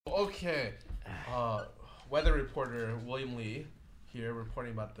Okay, weather reporter William Lee here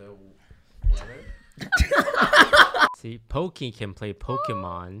reporting about the weather. See, Pokey can play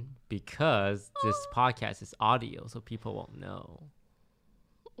Pokemon because this podcast is audio, so people won't know.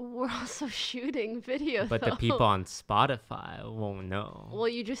 We're also shooting video, But though. the people on Spotify won't know. Well,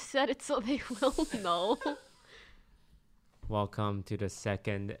 you just said it, so they will know. Welcome to the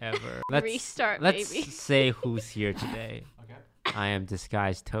second ever. Restart, let's maybe. say who's here today. Okay. I am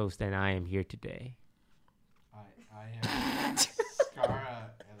Disguised Toast, and I am here today. I am Scara,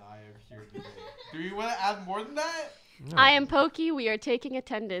 and I am here today. Do we want to add more than that? No. I am Pokey. We are taking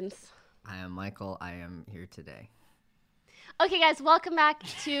attendance. I am Michael. I am here today. Okay, guys, welcome back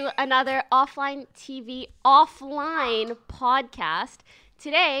to another Offline TV Offline podcast.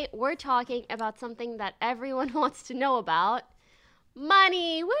 Today, we're talking about something that everyone wants to know about.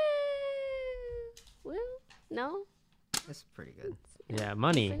 Money. Woo! Woo? No? It's pretty good. Yeah,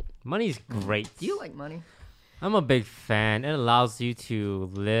 money. Money's great. Do you like money? I'm a big fan. It allows you to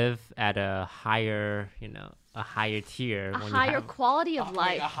live at a higher, a higher tier. A when higher you have, quality of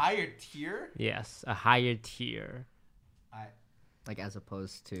Like life. a higher tier? Yes, a higher tier. Like as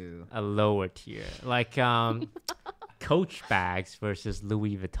opposed to... A lower tier. Like Coach bags versus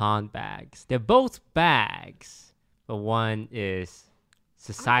Louis Vuitton bags. They're both bags, but one is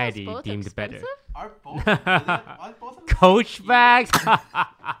society both deemed expensive? better. Are both are both of them Coach cheap? bags?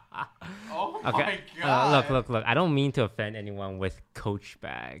 Oh Okay. my god. Look. I don't mean to offend anyone with Coach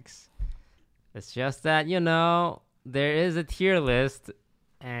bags. It's just that, there is a tier list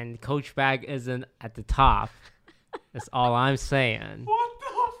and Coach bag isn't at the top. That's all I'm saying. What the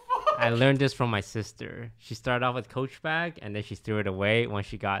fuck? I learned this from my sister. She started off with Coach bag and then she threw it away when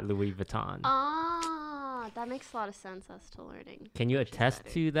she got Louis Vuitton. Ah, that makes a lot of sense as to learning. Can you which is attest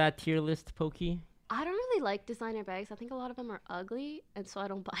better. to that tier list, Pokey? I don't really like designer bags. I think a lot of them are ugly, and so I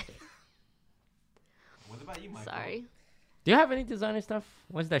don't buy them. What about you, Michael? Sorry. Do you have any designer stuff?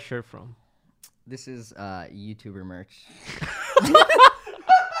 Where's that shirt from? This is YouTuber merch.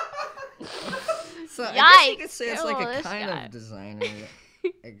 So I guess you could say it's like Yikes. a This kind guy. of designer,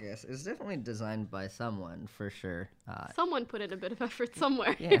 I guess. It's definitely designed by someone, for sure. Someone put in a bit of effort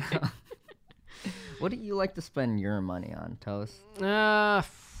somewhere. Yeah. What do you like to spend your money on, Toast? I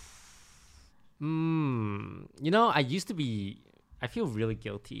used to be. I feel really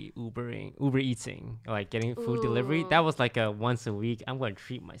guilty Uber Eating, like getting food delivery. Ooh. That was like a once a week, I'm going to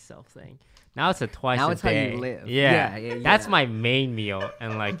treat myself thing. Now it's a twice Now a it's how day. you live. Yeah. Yeah. That's my main meal.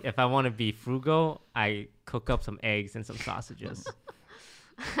 And like, if I want to be frugal, I cook up some eggs and some sausages.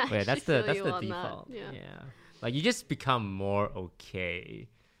 But yeah, that's the default. Yeah. Like you just become more okay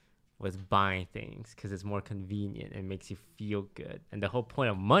with buying things because it's more convenient and makes you feel good. And the whole point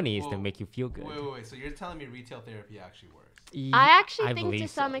of money is to make you feel good. Wait. So you're telling me retail therapy actually works? I actually think believe to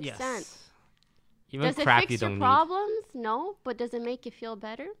some so, extent. yes. Even Does it crap you fix your don't need. problems? No. But does it make you feel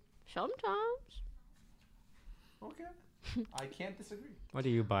better? Sometimes. Okay. I can't disagree. What do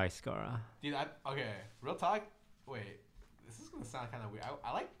you buy, Scara? Dude, okay, real talk. Wait, this is gonna sound kind of weird.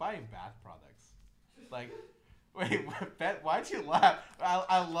 I like buying bath products. Like, wait, Bet, why'd you laugh?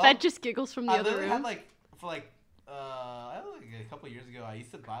 I love. That just giggles from the I other literally room. had I don't know, like a couple years ago, I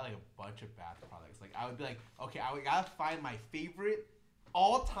used to buy like a bunch of bath products. Like I would be like, okay, I gotta find my favorite,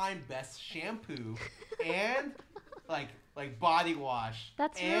 all-time best shampoo, and like body wash,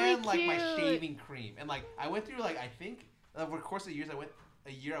 That's and really like my cute. shaving cream. And like I went through like I think over the course of years, I went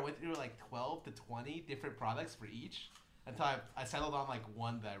through like 12 to 20 different products for each until I settled on like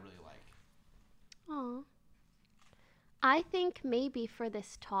one that I really like. Aw. I think maybe for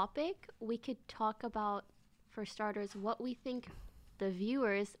this topic, we could talk about, for starters, what we think the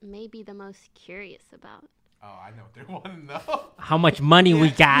viewers may be the most curious about. Oh, I know what they want to know. How much money we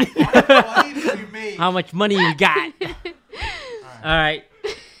got? What money did we make? How much money we got? All right.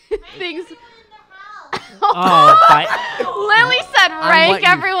 Things. Oh, Lily said what rank you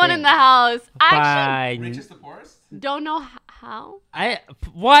everyone in think. the house. I actually Richest to poorest? don't know how.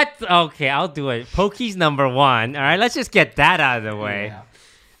 What? Okay, I'll do it. Pokey's number one. All right, let's just get that out of the way. Yeah.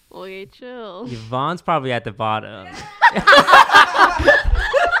 Okay, chill. Yvonne's probably at the bottom.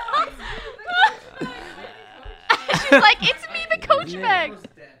 She's like, it's me, the coach bag.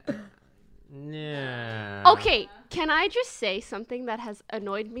 Yeah. Okay, can I just say something that has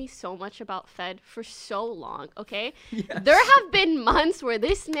annoyed me so much about Fed for so long, okay? There have been months where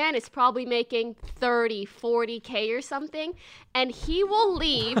this man is probably making 30, 40K or something, and he will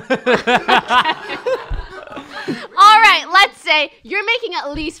leave. All right, let's say you're making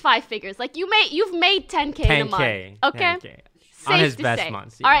at least 5 figures. Like you've made 10K in a month, 10K. okay? 10K. On his to best say.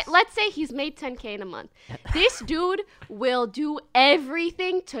 months, All right, yes. let's say he's made 10K in a month. This dude will do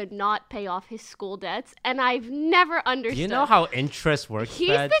everything to not pay off his school debts, and I've never understood. Do you know how interest works, He's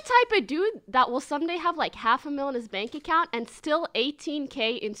Fed? the type of dude that will someday have like $500,000 in his bank account and still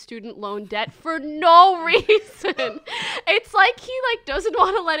 18K in student loan debt for no reason. It's like he like doesn't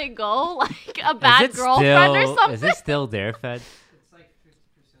want to let it go, like a bad girlfriend or something. Is it still there, Fed?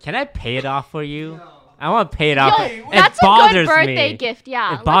 Can I pay it off for you? I want to pay it off. Yo, It that's a bothers good birthday me. gift.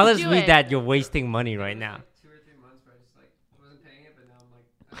 Yeah, It bothers let's do me it. that you're wasting money right now. 2 or 3 months where I just like wasn't paying it, but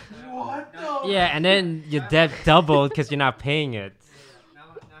now I'm like, What the? Yeah, and then your debt doubled because you're not paying it. now I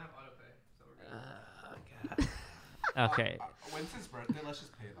have auto pay, so we're good. Okay. When's his birthday? Let's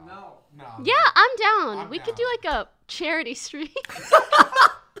just pay it off. No. No. Yeah, I'm down. I'm We could down. do like a charity stream.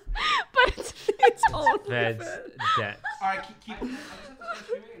 But it's own. Fed's debt. All right, keep. I just have to start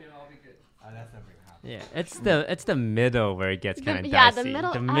streaming and it'll all be good. That's never gonna happen. Yeah, it's the middle where it gets The- kind of dicey. yeah, the middle-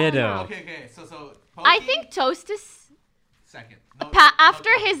 I The don't middle. know. Okay. So. I Pokey, think Toastus, second. No, after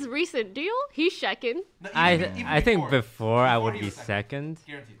no, his recent deal, he's checking. no, I think before I would he be was second.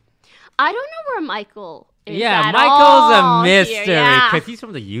 Guaranteed. I don't know where Michael is. Yeah, at Michael's all a here, mystery yeah. because he's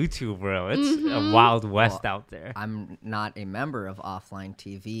from the YouTube world. It's Mhm. a wild west out there. I'm not a member of Offline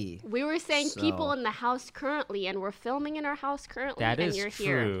TV. We were saying people So- in the house currently, and we're filming in our house currently, That and is you're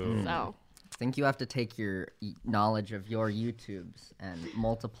true. here. So I think you have to take your knowledge of your YouTubes and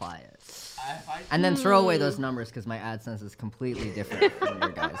multiply it. And then throw away those numbers because my AdSense is completely different from your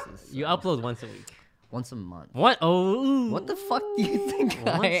guys's. You upload once a week. Once a month. What? Oh. What the fuck do you think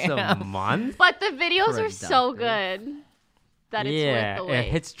I Once a am? month? but the videos are so Productive. good that it's Yeah, worth the wait.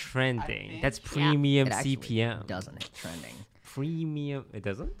 it hits trending. think- That's Yeah. premium It actually CPM. doesn't hit trending. Premium. It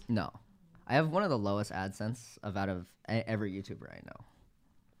doesn't? No. I have one of the lowest AdSense of out of every YouTuber I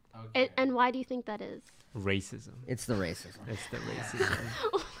know. Okay. And why do you think that is? Racism. It's the racism. It's the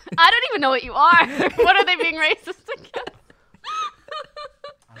racism. I don't even know what you are. What are they being racist against?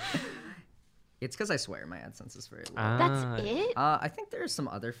 It's because I swear my AdSense is very low. That's it? I think there's some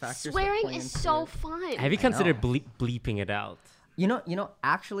other factors. that Swearing play is into so it. fun. Have you I considered know. bleeping it out? You know.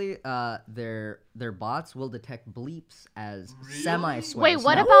 Actually, their bots will detect bleeps as semi-swears. Wait,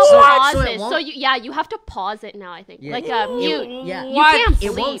 what now. about So pauses? it So won't- you have to pause it now, I think. Yeah. Like It- mute. yeah. You can't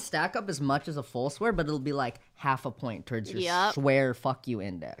It bleep. won't stack up as much as a full swear, but it'll be like half a point towards your Yep. swear fuck you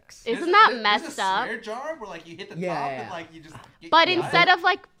index. Isn't that There's messed a up? swear jar where like you hit the Yeah, top yeah. and like you just. But yeah. instead of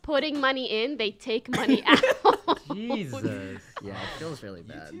like putting money in, they take money out. Jesus. Yeah, it feels really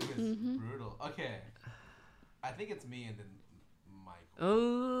bad. YouTube is brutal. Okay, I think it's me and then Michael.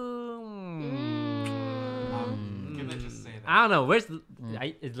 Oh. Gonna just say that. I don't know. Where's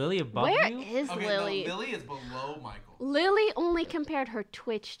is Lily above Where you? is Okay, Lily? no, Lily is below Michael. Lily only compared her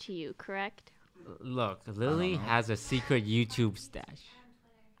Twitch to you, correct? Look, Lily has a secret YouTube stash.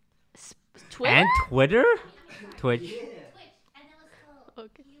 Twitter? And Twitter? Twitch. Twitch, and it was still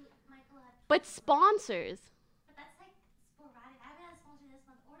Okay. you, Michael had, But sponsors. but that's like sporadic. I haven't had a sponsor this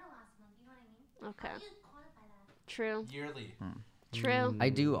month or the last month. You know what I mean? Okay. How do you quantify that? True. Yearly. True. I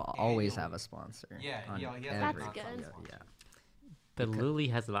do always have a sponsor. Yeah, on he has That's every good. video, sponsor. Yeah. But Lily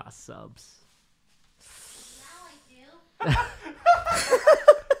has a lot of subs. Now I do.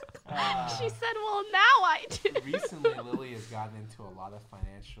 She said, "Well, now I do." Recently, Lily has gotten into a lot of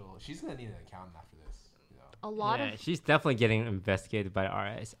financial. She's gonna need an accountant after this. You know. A lot Yeah, of. she's definitely getting investigated by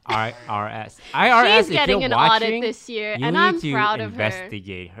IRS. IRS, She's if getting you're an watching, audit this year, you and need I'm to proud of her.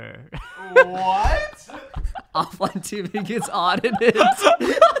 investigate her. What? Offline TV gets audited.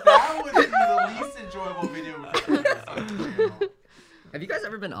 That would be the least enjoyable video. we've ever done. Have you guys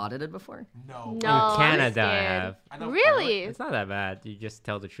ever been audited before? No. No, In I'm Canada, I scared. have. I know- Really? It's not that bad. You just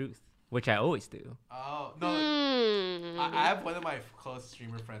tell the truth, which I always do. Oh no. Hmm. I have one of my close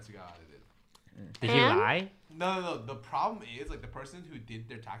streamer friends who got audited. Did you And? lie? No. The problem is like the person who did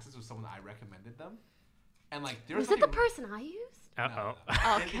their taxes was someone I recommended them, and like there was Was it the like, person I used? Uh No.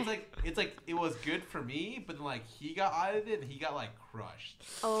 oh. Okay. It's like it was good for me, but then like he got audited and he got like crushed,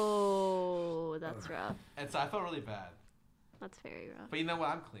 Oh, that's rough. and so I felt really bad. That's very rough. But you know what?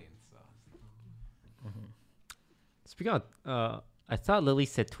 I'm clean, so. Speaking of, I thought Lily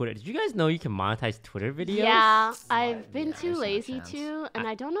said Twitter. Did you guys know you can monetize Twitter videos? Yeah, I've been too there's no lazy chance. to, and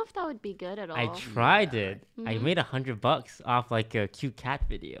I don't know if that would be good at all. I tried it. I Mm-hmm. made $100 off like a cute cat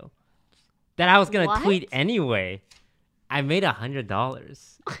video that I was gonna What? tweet anyway. I made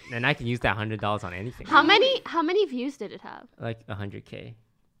 $100, and I can use that $100 on anything. How many views did it have? Like 100K.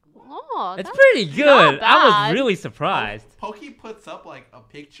 Oh, It's that's pretty not good. I was bad. really surprised. Pokey puts up like a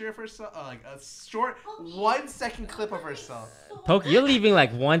picture of herself, like a short 1 second clip of herself. Poke, you're leaving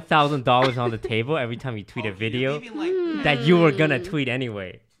like $1,000 on the table every time you tweet a Pokey, you're video leaving, like, that you were gonna tweet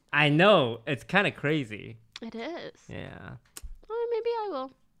anyway. I know, it's kind of crazy. It is. Yeah, Maybe I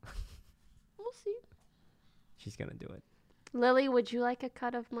will. We'll see. she's gonna do it. Lily, would you like a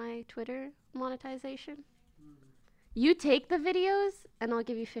cut of my Twitter monetization? You take the videos, and I'll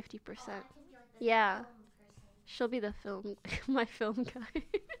give you 50%. Yeah. She'll be the film, my film guy.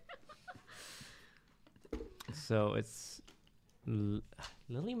 So it's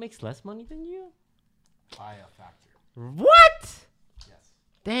Lily makes less money than you? By a factor. What? Yes.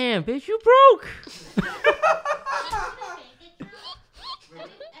 Damn, bitch, you broke.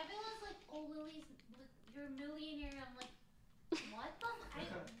 Everyone's like, oh, Lily's, you're a millionaire. I'm like, what the?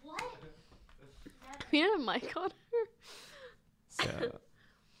 What? We had a mic on her. So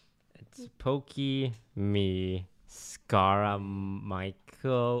it's Pokey, me, Scara,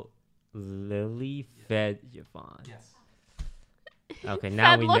 Michael, Lily, Fed, Yvonne. Yes. Okay,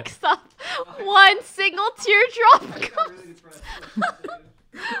 now Fed we know. looks up. One single teardrop.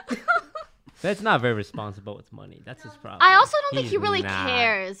 Fed's not very responsible with money. That's his problem. I also don't think He's he really not.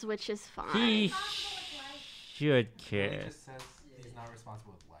 cares, which is fine. He should He care. just says he's not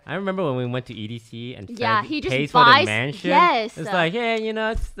responsible with life. I remember when we went to EDC and Yeah, Fed he just pays for buys- the mansion. yes. It's like, yeah, you know,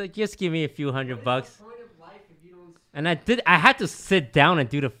 it's like, just give me a few $100. Point of life if you don't. And I had to sit down and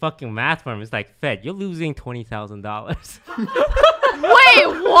do the fucking math for him. It's like, Fed, you're losing $20,000. Wait,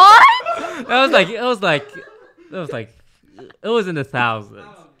 what? It was in the thousands.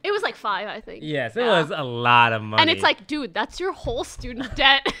 It was like 5, I think. Yes, it was a lot of money. And it's like, dude, that's your whole student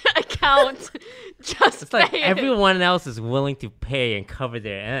debt account. Just it's like pay it. everyone else is willing to pay and cover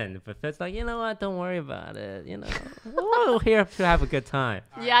their end, but Fed's like, you know what? Don't worry about it. You know, we're here to have a good time.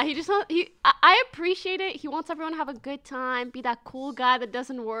 Yeah, he just wants, I appreciate it. He wants everyone to have a good time, be that cool guy that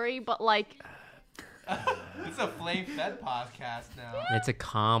doesn't worry, but like, It's a Flame Fed podcast now. It's a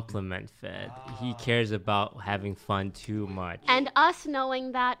compliment, Fed. He cares about having fun too much. and us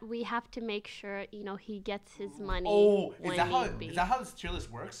knowing that, we have to make sure, he gets his money. Oh, when is that how need be. this tier list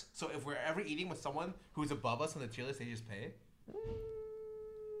works? So if we're ever eating with someone who's above us on the tier list, they just pay?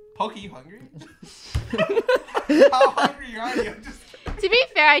 Pokey, you hungry? How hungry are you? To be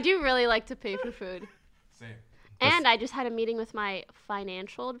fair, I do really like to pay for food. Same. And I just had a meeting with my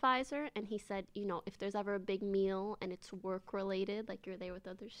financial advisor, and he said, if there's ever a big meal and it's work related, like you're there with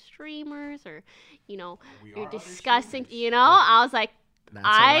other streamers or, We you're are other discussing, streamers. I was like, That's a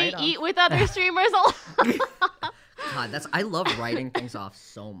I write-off. eat with other streamers a lot. God, I love writing things off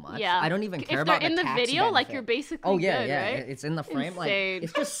so much. Yeah. I don't even care if they're about in the tax video, like benefit. you're basically Oh yeah, good, yeah. right? It's in the frame. Like Insane.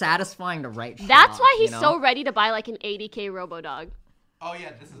 it's just satisfying to write. shit That's off, why he's you know? so ready to buy like an 80K RoboDog. Oh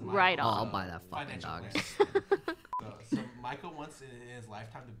yeah, this is Michael. Right Oh, on. I'll buy that fucking Financial dog. plan. So Michael wants in his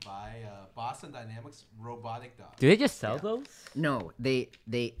lifetime to buy Boston Dynamics robotic dog. Do they just sell those? No, they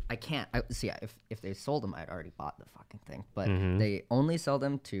I can't. See, if they sold them, I'd already bought the fucking thing. But Mm-hmm. they only sell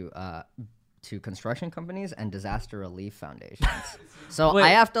them to construction companies and disaster relief foundations. So Wait. I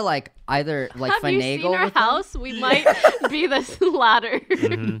have to either Have you finagle seen our with them. house? We might be this latter.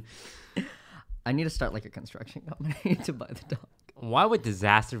 Mm-hmm. I need to start a construction company to buy the dog. Why would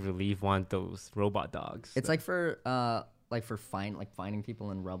disaster relief want those robot dogs? It's for finding people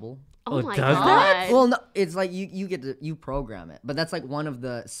in rubble. Oh Oh, my does god. that? Well, no, it's like you program it, but that's one of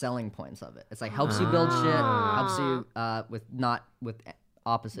the selling points of it. It's helps you build shit, helps you with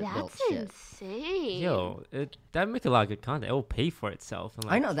opposite built That's shit. insane. Yo, that makes a lot of good content. It will pay for itself. In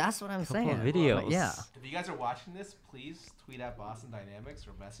I know, that's what I'm couple saying. of videos. Like, yeah. If you guys are watching this, please tweet at Boston Dynamics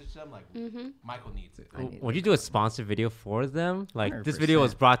or message them. Michael needs it. Would you do a sponsored video for them? Like, this video 100%.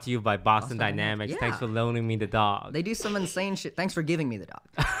 was brought to you by Boston Boston Dynamics. Dynamics. Thanks Yeah. for loaning me the dog. They do some insane shit. Thanks for giving me the dog.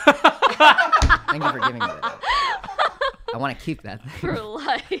 Thank you for giving me the dog. I want to keep that thing. For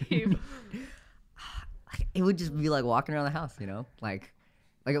life. It would just be walking around the house, like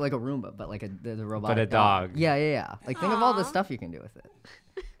a Roomba, but the robot. But a dog. Yeah. Think of all the Aw. stuff you can do with it.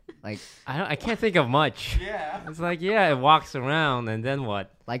 I can't think of much. Yeah. It's like, yeah, it walks around, and then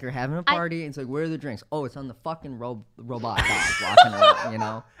what? Like you're having a party, and it's where are the drinks? Oh, it's on the fucking robot dog walking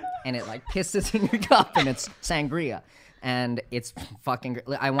around, And it pisses in your cup, and it's sangria, and it's fucking.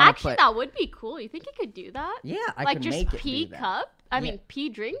 I want to Actually, put. that would be cool. You think you could do that? Yeah, I like could just make it pee do that. cup? I mean, pee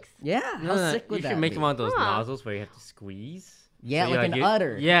drinks? Yeah, how sick you would should that make be? them on those Huh. nozzles where you have to squeeze. Yeah, So like you an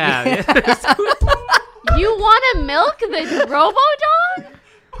udder. Yeah. You want to milk the RoboDog?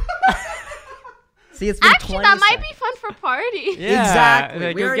 See, it's been Actually, 20 that might seconds. be fun for party. Yeah, Exactly.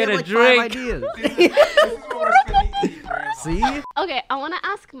 like, We go already get have a 5 drink. ideas. This is what we're spending eating during See? Okay, I want to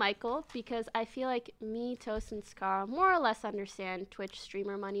ask Michael because I feel like me, Toast, and Scar more or less understand Twitch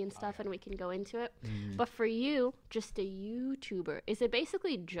streamer money and stuff, and we can go into it. But for you, just a YouTuber, is it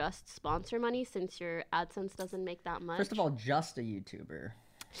basically just sponsor money since your AdSense doesn't make that much? First of all, just a YouTuber.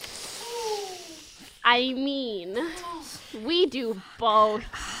 I mean, we do both.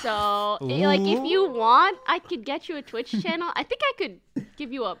 So, like, if you want, I could get you a Twitch channel. I think I could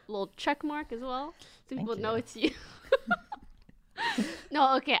give you a little check mark as well, so people know it's you.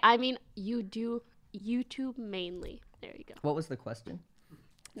 No, okay. I mean, you do YouTube mainly. There you go. What was the question?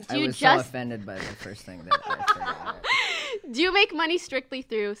 Do I you was so offended by the first thing that I forgot. Do you make money strictly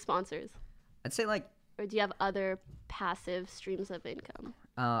through sponsors, I'd say like, or do you have other passive streams of income?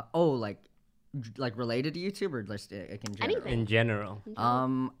 like related to YouTube or just like in general? Anything. In general.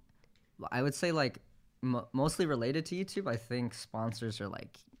 I would say like mostly related to YouTube. I think sponsors are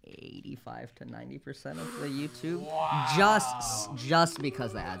like 85 to 90% of the YouTube. Just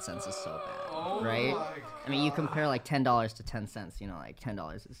because the AdSense is so bad, right? I mean, you compare like $10 to 10 cents. You know, like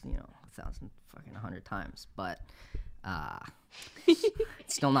 $10 is 1,000 fucking 100 times, but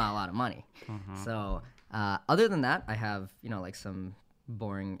it's still not a lot of money. So other than that, I have like some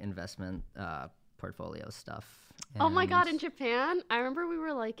boring investment portfolio stuff. Oh my god, in Japan, I remember we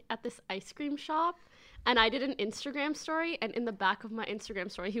were like at this ice cream shop and I did an Instagram story, and in the back of my Instagram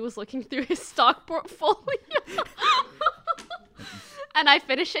story, he was looking through his stock portfolio. And I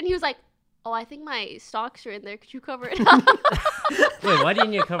finished it and he was like, "Oh, I think my stocks are in there. Could you cover it up?" Wait, why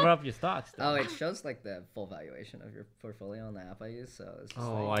didn't you cover up your stocks? Though? Oh, it shows like the full valuation of your portfolio on the app I use. So it's just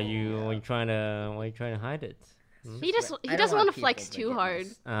Are you trying to hide it? He doesn't want to flex too hard.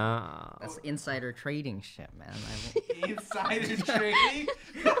 That's insider trading shit, man. Insider trading?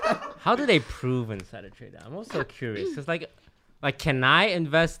 How do they prove insider trading? I'm also curious because like can I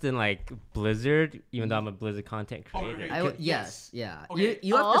invest in like Blizzard even though I'm a Blizzard content creator? Yes, yeah. Okay.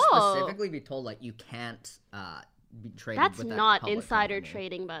 You have to specifically be told like you can't be trading. That's with that not public insider company.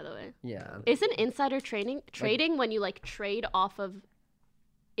 trading, by the way. Yeah. Isn't insider trading when you like trade off of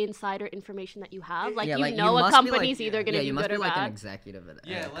insider information that you have? Like, Yeah, you like, know you a must be, company's like- either going to yeah, be you must good be or like an bad. executive at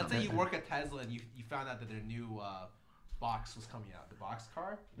Yeah, a let's say you company. work at Tesla and you found out that their new box was coming out, the box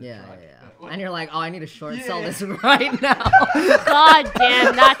car. The Yeah, truck. yeah. And you're like, oh, I need to short sell this right now. God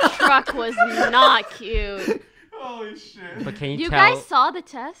damn, that truck was not cute. Holy shit. But can you You tell? guys saw the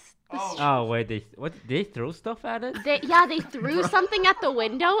test? Oh wait, did they throw stuff at it? They threw something at the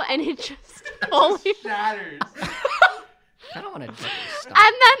window and it just totally shatters. I don't want to stop.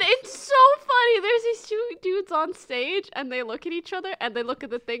 And then it's so funny. There's these two dudes on stage, and they look at each other, and they look at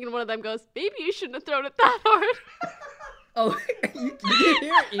the thing, and one of them goes, "Maybe you shouldn't have thrown it that hard." Oh, you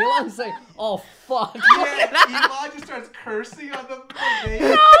hear Elon say, "Oh fuck." Yeah, Elon just starts cursing on the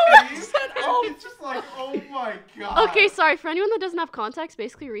face. It's just like, oh my god. Okay, sorry. For anyone that doesn't have context,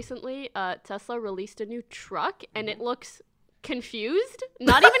 basically recently, Tesla released a new truck, and it looks confused.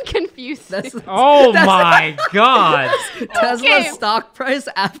 Not even confused. My god! Tesla's Okay. stock price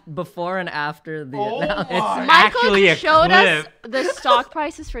before and after the announcement. It's Michael actually a showed us clip. the stock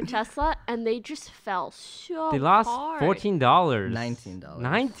prices for Tesla, and they just fell so They lost hard. $14. $19.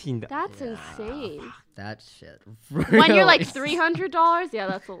 $19. That's insane. That shit. When you're like really $300, yeah,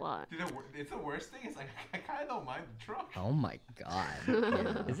 that's a lot. Dude, it's the worst thing. It's like, I kind of don't mind the truck. Oh my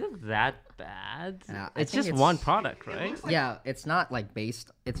god. Is it that bad? Yeah, I It's think just it's- one product, It right? looks like, Yeah, it's not like based.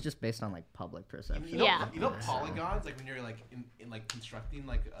 It's just based on like public perception. you know, Yeah. You know polygons, like when you're like in like constructing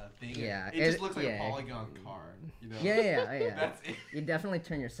like a thing. Yeah, It just looks like yeah. a polygon car. You know. Yeah. That's it. You definitely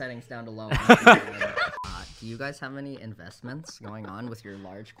turn your settings down to low. Do you guys have any investments going on with your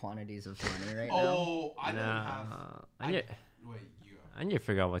large quantities of money right now? Oh, I don't have. I need, Wait, you go. I need to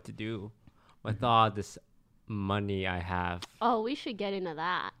figure out what to do with all this money I have. Oh, we should get into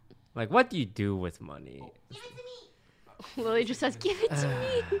that. Like, what do you do with money? Give it to me. Lily just says, "Give it to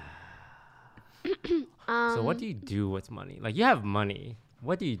me." So what do you do with money? Like, you have money.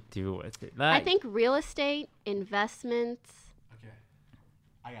 What do you do with it? Like, I think real estate, investments, Okay.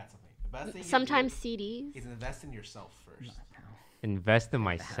 I got something. The best thing sometimes you CDs. do is invest in yourself first. invest in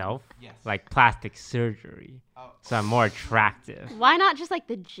myself, Yes. like plastic surgery, Oh. so I'm more attractive. Why not just like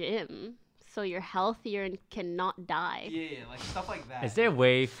the gym, so you're healthier and cannot die? Yeah, like stuff like that. Is there a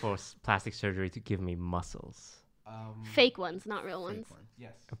way for plastic surgery to give me muscles? Fake ones, not real ones.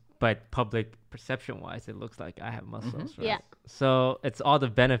 Yes. But public perception-wise, it looks like I have muscles, right? Yeah. So it's all the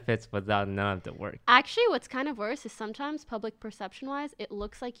benefits without none of the work. Actually, what's kind of worse is sometimes public perception-wise, it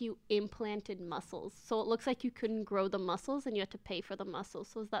looks like you implanted muscles. So it looks like you couldn't grow the muscles and you had to pay for the muscles.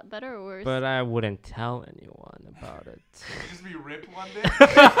 So is that better or worse? But I wouldn't tell anyone about it. Just be ripped one day.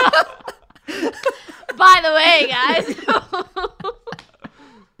 By the way, guys.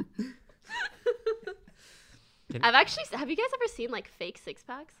 Have you guys ever seen like fake six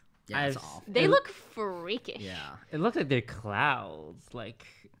packs? Yeah, it's awful. They look freakish. Yeah. It looks like they're clouds, like,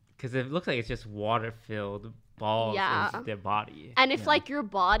 because it looks like it's just water-filled balls in their body. And if like your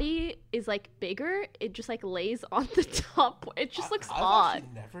body is like bigger, it just like lays on the top. It just looks odd.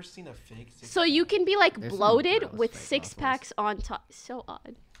 I've never seen a fake six. So you can be like bloated with fake six muscles. packs on top. So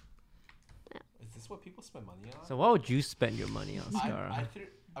odd. Is this what people spend money on? So what would you spend your money on, Scar?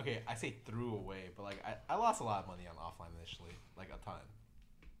 I say threw away, but like I lost a lot of money on offline initially, like a ton.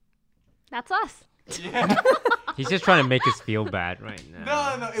 That's us. Yeah. He's just trying to make us feel bad right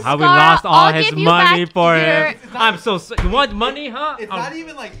now. No. How we Scar, lost all I'll his give you money back for your- him. I'm so you want money, huh? It's not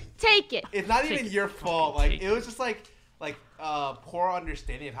even like Take it. it's not Take even it. your fault. Like Take it was just like poor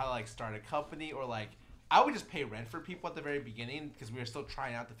understanding of how to like start a company, or like I would just pay rent for people at the very beginning because we were still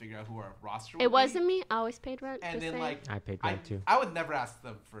trying out to figure out who our roster would It be. wasn't me. I always paid rent. And just then saying. like I paid rent too. I would never ask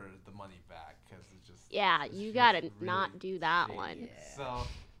them for the money back because it's just Yeah, it's you just gotta really not do that shady. one. So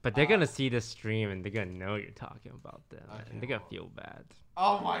But they're gonna see the stream and they're gonna know you're talking about them, Okay, and they're gonna well. feel bad.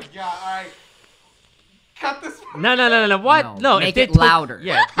 oh my god! All right, cut this. No. What? No, if make they it took- louder.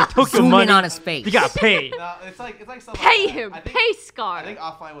 Yeah, they took your Zoom money. in on his face. You got paid. No, it's like something Pay like that. him. I think, Pay Scar. I think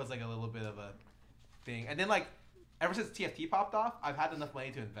offline was like a little bit of a thing, and then like ever since TFT popped off, I've had enough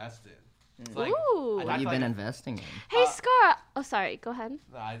money to invest in. So, like, Ooh. I What have you talked been to, investing in? Hey, Scar. Oh, sorry. Go ahead.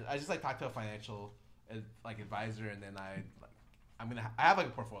 No, I just like talked to a financial advisor, and then I have like a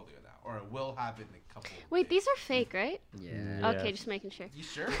portfolio now, or will have it in a couple. Wait, these are fake, right? Yeah. Okay, Yes. just making sure. You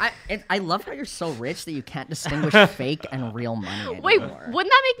sure? I love how you're so rich that you can't distinguish fake and real money anymore. Wait, wouldn't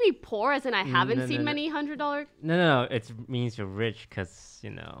that make me poor? As in, I haven't No, seen no. many $100. No. It means you're rich because you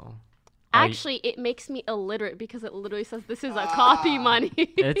know. Actually, it makes me illiterate because it literally says this is a copy money.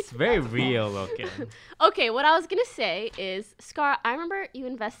 It's very real looking. Okay, what I was gonna say is, Scar, I remember you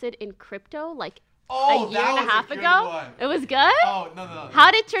invested in crypto like Oh, a year that and a was half good ago. one. It was good? Oh no.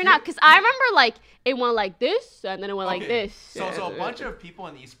 How did it turn out? Because I remember like it went like this and then it went like Okay, this. So a bunch of people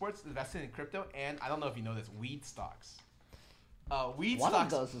in esports invested in crypto, and I don't know if you know this, weed stocks. Weed One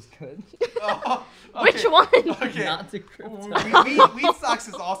stocks. of those is good. Oh, Which okay. one? Okay. Not the crypto. Weed stocks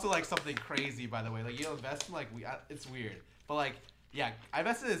is also like something crazy, by the way. Like you invest in like it's weird, but like yeah, I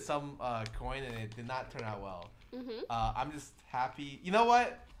invested in some coin and it did not turn out well. I'm just happy. You know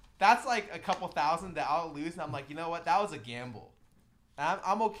what? That's like a couple thousand that I'll lose, and I'm like, you know what? That was a gamble.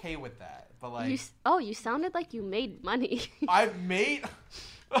 I'm okay with that. But like, You sounded like you made money. I've made.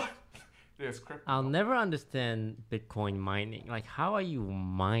 There's crypto. I'll never understand Bitcoin mining. Like, how are you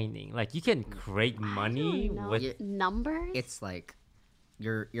mining? Like, you can create money don't know. with. Yeah. Numbers? It's like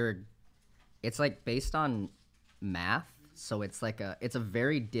it's like based on math, so it's a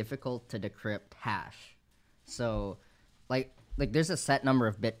very difficult to decrypt hash. So like there's a set number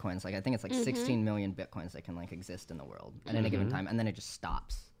of bitcoins, like I think it's like 16 million bitcoins that can like exist in the world at any given time, and then it just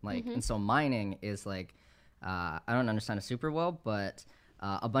stops. Like and so mining is like I don't understand it super well, but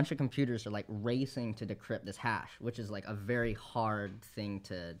a bunch of computers are like racing to decrypt this hash, which is like a very hard thing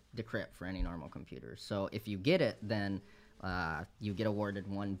to decrypt for any normal computer. So if you get it, then you get awarded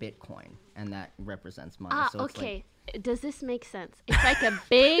 1 Bitcoin, and that represents money. So it's okay. Does this make sense? It's like a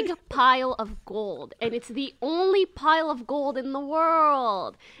big pile of gold, and it's the only pile of gold in the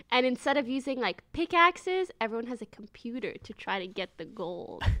world. And instead of using like pickaxes, everyone has a computer to try to get the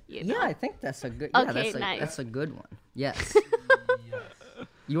gold. You know? Yeah, I think that's a good. Okay, nice. That's a good one. Yes, Yes.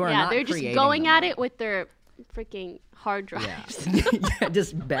 you are Yeah, not they're just creating going the at money. it with their freaking hard Yeah. drives. Yeah,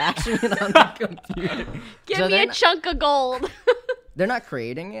 just bashing it on the computer. Give So me a they're not- chunk of gold. They're not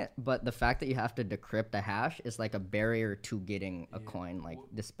creating it, but the fact that you have to decrypt a hash is like a barrier to getting a coin like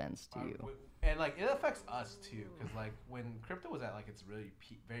dispensed to you. And like it affects us too, because like when crypto was at like its really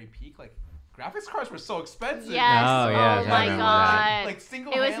very peak, like graphics cards were so expensive. Yes. Oh, yes, I my remember god. that. Like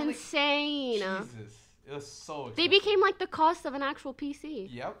single It was handedly. insane. Jesus, it was so expensive. They became like the cost of an actual PC.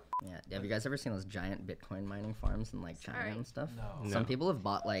 Yep. Yeah, have you guys ever seen those giant Bitcoin mining farms in like China Sorry. and stuff? No. Some people have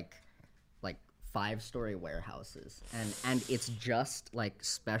bought like 5-story warehouses, and it's just like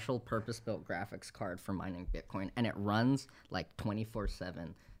special purpose-built graphics card for mining Bitcoin, and it runs like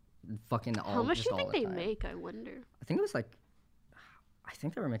 24/7, fucking all. How much just do you all think the they time. make? I wonder. I think it was like, I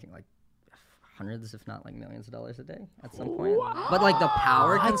think they were making like hundreds, if not like millions of dollars a day at some point. But like the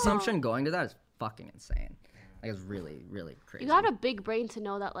power consumption going to that is fucking insane. Like it's really, really crazy. You got a big brain to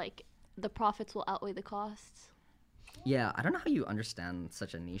know that like the profits will outweigh the costs. Yeah, I don't know how you understand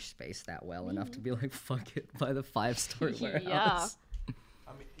such a niche space that well enough to be like, fuck it, buy the 5-story warehouse. Yeah.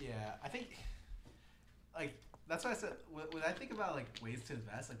 I mean, yeah, I think like that's why I said when I think about like ways to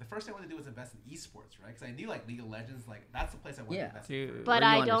invest, like the first thing I want to do is invest in esports, right? Because I knew like League of Legends, like that's the place I want to invest. Dude. But Or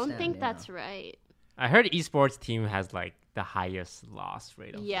you I don't understand, think yeah. that's right. I heard esports team has like the highest loss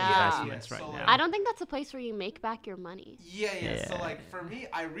rate of Yeah. investments Yeah, right so, now. like- I don't think that's a place where you make back your money. Yeah. So like for me,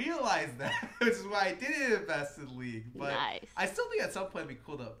 I realized that, which is why I didn't invest in League. But Nice. I still think at some point it'd be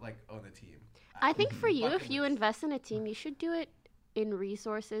cool to like own a team. I think for you, Bucket if you list. invest in a team, you should do it in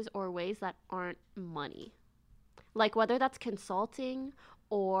resources or ways that aren't money. Like whether that's consulting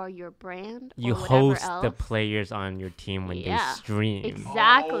or your brand You or whatever host else. the players on your team when Yeah, they stream.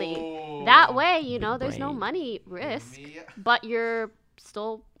 Exactly. Oh. That way, you know, there's no brain. money risk, Me- but you're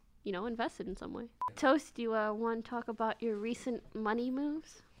still, you know, invested in some way. Toast, you want to talk about your recent money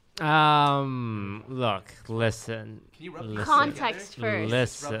moves? Look, listen. Can you rub these Listen. Context together?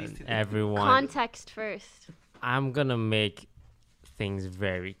 first. Rub these Listen, together. everyone. Context first. I'm gonna make things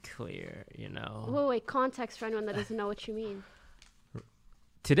very clear, you know. Wait, context for anyone that doesn't know what you mean.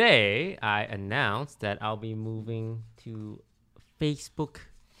 Today, I announced that I'll be moving to Facebook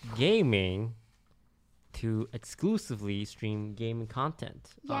Gaming to exclusively stream gaming content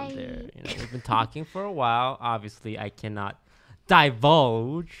on there. Yay. You know, we've been talking for a while. Obviously, I cannot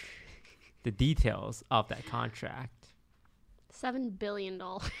divulge the details of that contract, $7 billion.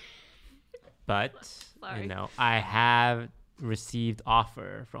 but Sorry. you know, I have received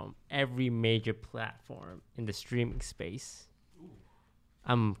offer from every major platform in the streaming space.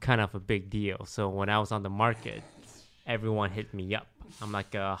 I'm kind of a big deal. So when I was on the market, everyone hit me up. I'm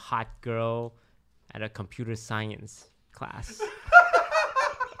like a hot girl at a computer science class.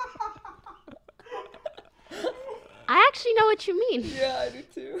 I actually know what you mean. Yeah, I do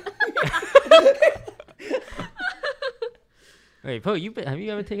too. Wait, Po, have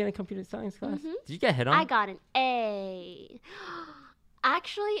you ever taken a computer science class? Did you get hit on? I got an A.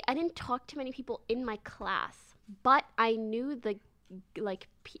 Actually, I didn't talk to many people in my class, but I knew the, like,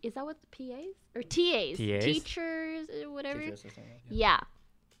 is that what PAs? Or TAs? TAs? Teachers, whatever. Yeah.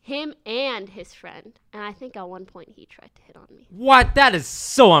 Him and his friend. And I think at one point he tried to hit on me. What? That is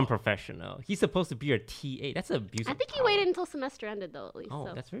so unprofessional. He's supposed to be your TA. That's abuse. I of think he power. waited until semester ended, though, at least. Oh,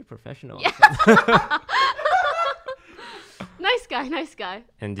 so. that's very professional. Yeah. Nice guy.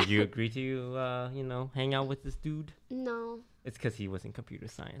 And did you agree to, hang out with this dude? No. It's because he was in computer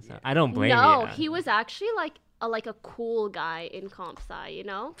science. Huh? I don't blame you. No, he was actually like a cool guy in comp sci, you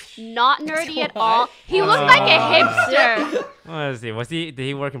know? Not nerdy at all. He looked like a hipster. What is he? Did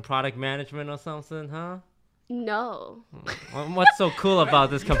he work in product management or something, huh? No. What's so cool about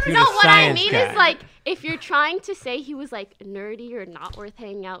this computer No, what science I mean guy? is like if you're trying to say he was like nerdy or not worth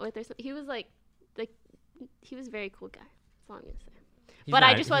hanging out with or something, he was like he was a very cool guy. That's all I'm gonna say. He's But I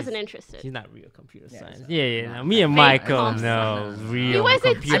not- just wasn't he's- interested. He's not real computer Yeah, science. he's Yeah. not. No, me and Fake Michael comp know sci. real He was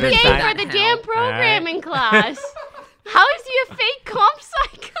a computer TA science. for the damn programming class. How is he a fake comp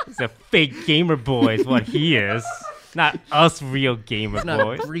sci guy? He's a fake gamer boy, is what he is. Not us real gamer Not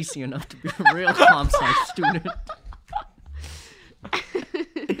boys. greasy enough to be a real comp sci student.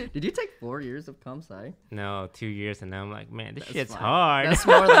 Did you take 4 years of comp sci? No, 2 years, and now I'm like, man, this That's shit's fine. hard. That's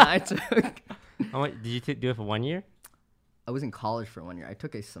more than I took. Did you do it for 1 year? I was in college for 1 year. I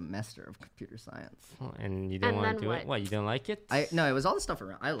took a semester of computer science. Oh, and you didn't And want then to do what? it? What, you didn't like it? No, it was all the stuff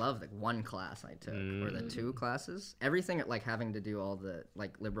around. I loved like one class I took, or the 2 classes. Everything like having to do all the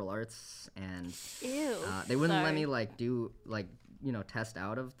like liberal arts, and Ew. they wouldn't let sorry. me like do like test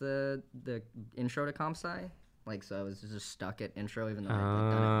out of the intro to comp sci. Like so, I was just stuck at intro even though I'd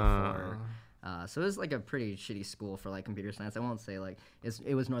like, done it before. So it was like a pretty shitty school for like computer science. I won't say like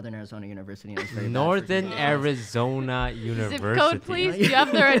it was Northern Arizona University. And it was very bad for Northern computer science. Arizona University. Zip code, please. Do you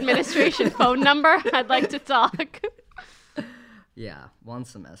have their administration phone number? I'd like to talk. Yeah, 1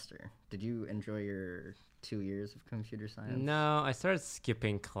 semester. Did you enjoy your 2 years of computer science? No, I started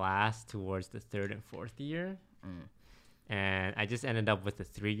skipping class towards the 3rd and 4th year. And I just ended up with a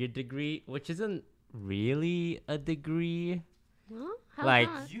 3-year degree, which isn't really a degree. Huh? How Like,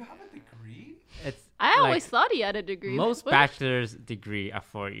 not? You have a degree? It's I always like, thought he had a degree. most What? bachelor's degree are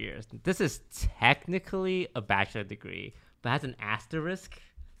 4 years. This is technically a bachelor degree, but has an asterisk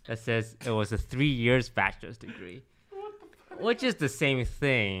that says it was a 3 years bachelor's degree, which is the same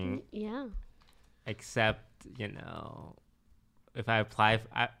thing, Yeah. except if I apply,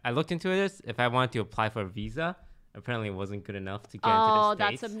 I looked into this. If I wanted to apply for a visa, apparently it wasn't good enough to get Oh, into the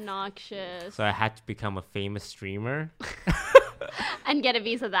that's States. obnoxious. So I had to become a famous streamer And get a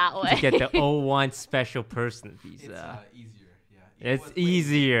visa that way. to get the O1 special person It's visa. easier. Yeah. It's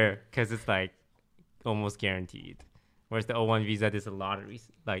easier because it's like almost guaranteed. Whereas the O1 visa, there's a lottery.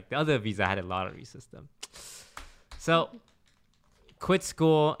 Like the other visa had a lottery system. So quit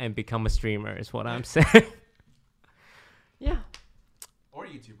school and become a streamer is what I'm saying.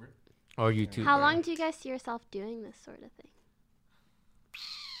 YouTuber. Or YouTuber. How long do you guys see yourself doing this sort of thing?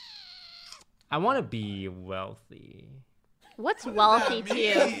 I want to be wealthy. What's What does wealthy that to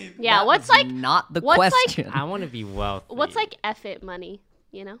you? mean? Yeah, That what's was like not the what's like- question? I want to be wealthy. what's like F it money,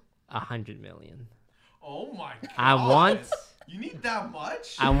 you know? 100 million. Oh my god. I want. You need that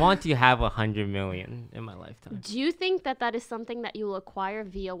much? I want to have 100 million in my lifetime. Do you think that that is something that you will acquire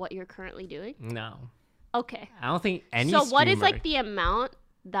via what you're currently doing? No, Okay. I don't think any. So what is streamer- like the amount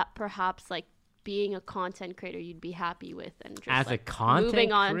that perhaps like being a content creator you'd be happy with and just As a like content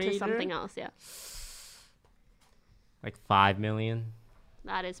moving on to creator? something else? Yeah. like 5 million?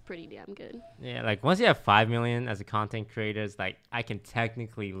 That is pretty damn good. Yeah, like once you have 5 million as a content creator, it's like I can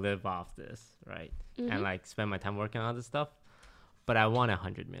technically live off this, right? Mhm. And like spend my time working on other stuff. But I want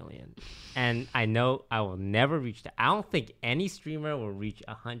 100 million, and I know I will never reach that. I don't think any streamer will reach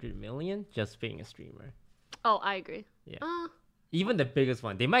 100 million just being a streamer. Oh, I agree. Yeah. Uh, Even the biggest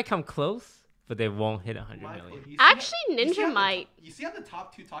one, they might come close, but they won't hit 100 Michael, million. you see Actually, you see Ninja how the might. you see how the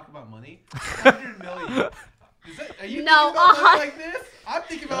top two talk about money? 100 million. Is that, are you No, thinking about money like this? I'm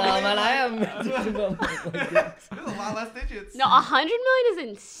thinking about money man, like I am thinking about money like this. There's a lot less digits. No, 100 million is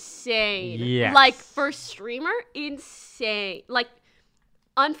insane. Yes. Like for streamer, insane. Like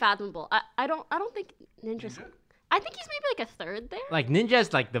unfathomable. I don't think Ninja's. Ninja? I think he's maybe like a third there. Like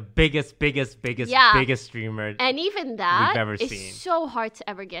Ninja's like the biggest Yeah. biggest streamer. And even that ever is seen. so hard to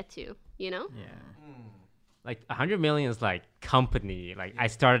ever get to, you know? Yeah. Hmm. Like 100 million is like company. Like I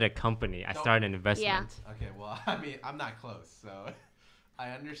started a company. I started an investment. Okay, well, I mean, I'm not close, so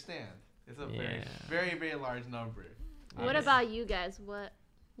I understand. It's a very, Yeah. very, very large number. What about you guys? What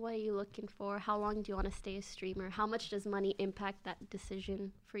are you looking for? How long do you want to stay a streamer? How much does money impact that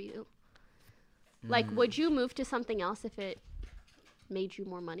decision for you? Like, would you move to something else if it made you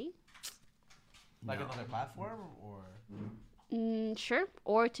more money? Like another platform, or Sure.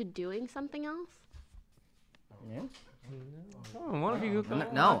 Or to doing something else? Yeah. Oh, one of you go.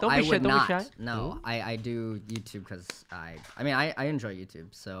 No, don't be I shy. would Don't not. be shy. No, I do YouTube because I mean, I enjoy YouTube.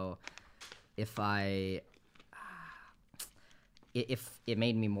 So if if it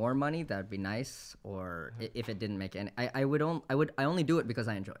made me more money, that would be nice. Or if it didn't make any, I only do it because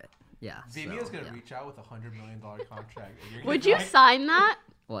I enjoy it. Yeah. Vimeo's so, gonna yeah. reach out with $100 million contract. And you're Would gonna you be like, sign that?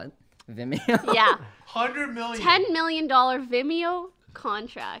 What? Vimeo? Yeah. 100 million? $10 million Vimeo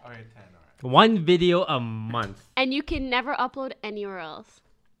contract. All right, 10. All right. One video a month. And you can never upload anywhere else.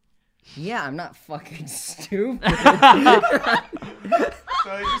 Yeah, I'm not fucking stupid. So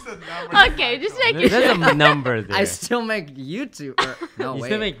it's just a number. Okay, just making There's sure. a number there. I still make YouTube. No, You wait.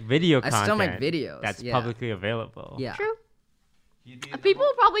 still make video I content. still make videos, That's yeah. publicly available. Yeah. True. You need People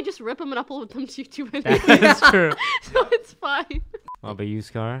will probably just rip them and upload them to YouTube That anyway. is true. So it's fine. What about you,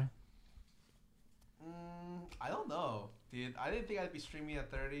 Scar? I don't know, dude. I didn't think I'd be streaming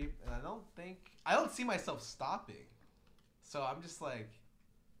at 30, and I don't see myself stopping. So I'm just like,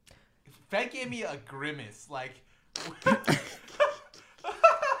 if Fed gave me a grimace, like,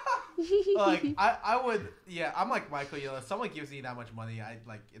 like I would, yeah. I'm like Michael. You know, if someone gives me that much money,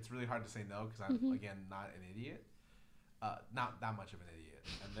 it's really hard to say no because I'm again not an idiot, not that much of an idiot.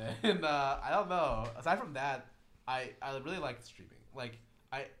 And then I don't know. Aside from that, I really like streaming. Like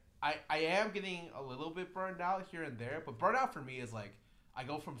I am getting a little bit burned out here and there, but burnout for me is like I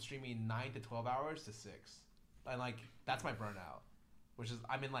go from streaming 9 to 12 hours to 6, and like that's my burnout, which is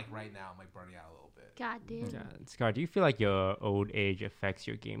I'm in like right now. I'm like burning out a little bit. God damn. Yeah, Scar, do you feel like your old age affects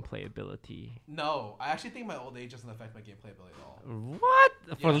your gameplay ability? No, I actually think my old age doesn't affect my gameplay ability at all. What?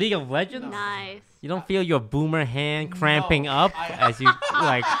 For Yeah. League of Legends? No. Nice. You don't feel your boomer hand cramping No, up as you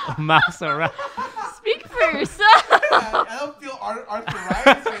like mouse around? Speak for yourself. I don't feel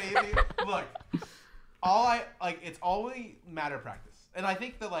arthritis or anything. Look, all I like, it's only matter of practice, and I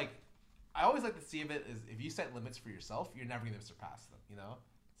think that like, I always like to see of it is if you set limits for yourself, you're never gonna surpass them. You know,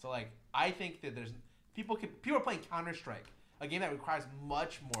 so like I think that there's people are playing Counter-Strike, a game that requires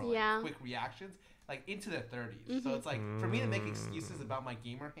much more like quick reactions, like into their 30s. So it's like for me to make excuses about my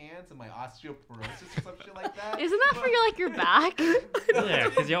gamer hands and my osteoporosis or some shit like that. Isn't that for your back? Yeah,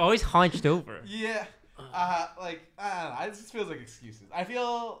 because you're always hunched over. Yeah. Like, I don't know. It just feels like excuses. I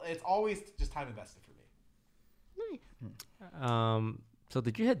feel it's always just time invested for me. Nice. So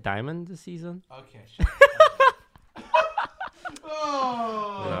did you hit diamond this season? Okay, shit.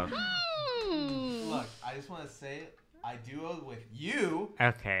 Oh. Look, I just want to say I duoed with you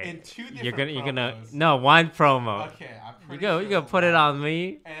Okay. in 2 different You're gonna promos. no one promo. Okay, I'm You pretty go. sure You gonna it put it was. on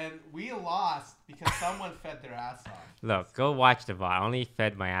me. And we lost because someone fed their ass off. Look, go watch the VOD. I only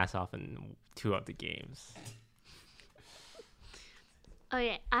fed my ass off in 2 of the games.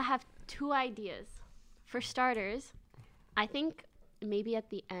 Okay, I have 2 ideas. For starters, I think maybe at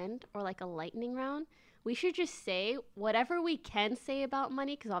the end or like a lightning round, we should just say whatever we can say about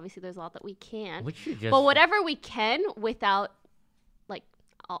money, because obviously there's a lot that we can't. But whatever we can without, like,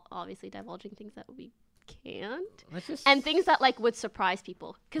 obviously divulging things that we can't. And things that, like, would surprise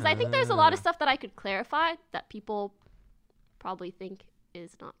people. Because I think there's a lot of stuff that I could clarify that people probably think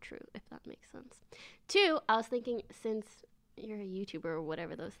is not true, if that makes sense. 2, I was thinking, since you're a YouTuber or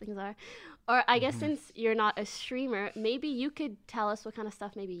whatever those things are, or I guess since you're not a streamer, maybe you could tell us what kind of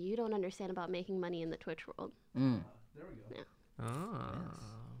stuff maybe you don't understand about making money in the Twitch world. There we go. Yeah. Oh,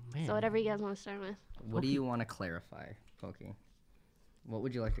 man. So whatever you guys want to start with. What do you want to clarify, Pokey? What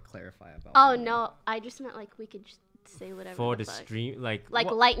would you like to clarify about? Oh no, I just meant like we could just say whatever. For the stream, like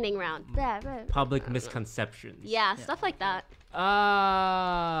lightning round. Public misconceptions. Yeah, stuff like that.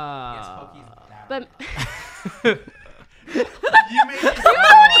 Yes, Pokey's that. But You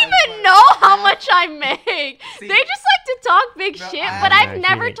don't even know how much I make. See, they just like to talk big shit, but I've No,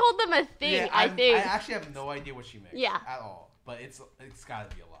 never she- told them a thing. Yeah, I think. I actually have no idea what she makes. Yeah. At all. But it's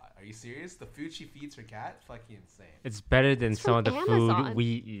gotta be a lot. Are you serious? The food she feeds her cat? Fucking insane. It's better than It's some of from the Amazon. food we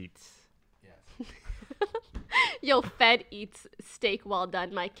eat. Yes. Yo, Fed eats steak well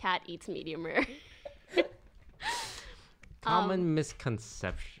done. My cat eats medium rare. Common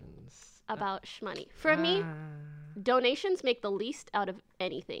misconceptions. About shmoney. For me, donations make the least out of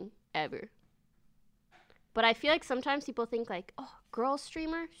anything ever. But I feel like sometimes people think like, oh, girl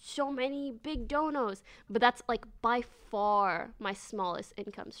streamer, so many big donos. But that's like by far my smallest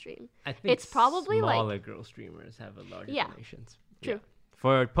income stream. I think it's probably smaller like girl streamers have a larger Yeah, donations. true.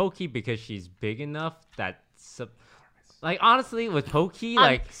 For Pokey, because she's big enough that like honestly with Pokey, I'm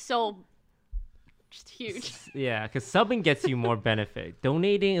like so just huge. yeah, because subbing gets you more benefit.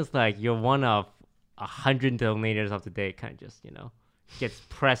 Donating is like you're one of 100 donators of the day, kind of just gets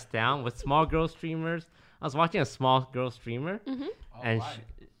pressed down. With small girl streamers, I was watching a small girl streamer, and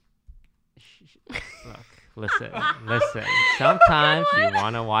look, listen. Sometimes you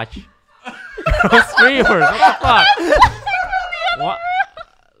want to watch girl streamers. What the fuck? What?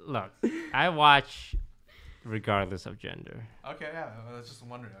 Look, I watch regardless of gender. Okay, yeah. I was just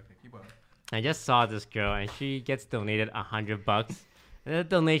wondering. Okay, keep going. I just saw this girl, and she gets donated $100, and the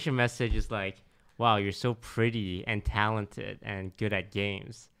donation message is like, "Wow, you're so pretty and talented and good at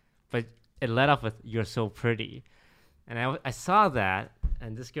games," but it led off with "You're so pretty," and I saw that,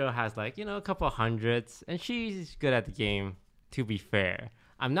 and this girl has like a couple of hundreds, and she's good at the game. To be fair,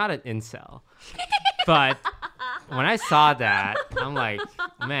 I'm not an incel, but when I saw that, I'm like,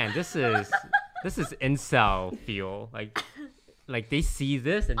 man, this is incel feel. Like they see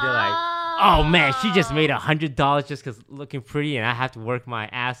this and they're like, oh man, she just made $100 just because looking pretty, and I have to work my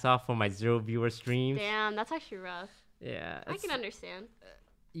ass off for my 0 viewer streams. Damn, that's actually rough. Yeah, I can understand.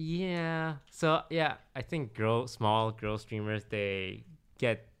 Yeah. So yeah, I think small girl streamers, they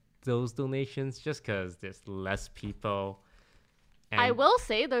get those donations just because there's less people. And I will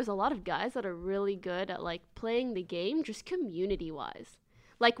say there's a lot of guys that are really good at like playing the game just community wise.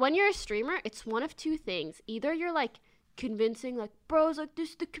 Like when you're a streamer, it's one of two things. Either you're like convincing like, bros, like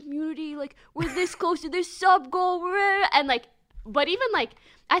this is the community, like we're this close to this sub goal, and like, but even like,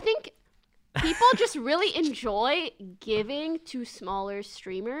 I think people just really enjoy giving to smaller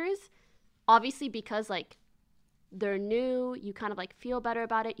streamers, obviously because like they're new, you kind of like feel better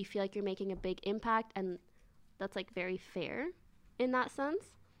about it, you feel like you're making a big impact, and that's like very fair in that sense.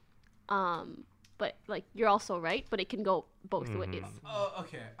 But like you're also right, but it can go both ways. Oh,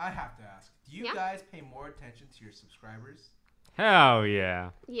 okay. I have to ask. Do you guys pay more attention to your subscribers? Hell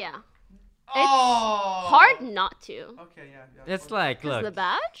yeah. Yeah. Oh! It's hard not to. Okay, yeah. It's like, look. The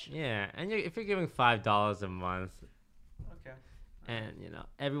badge? Yeah, and if you're giving $5 a month, Okay. and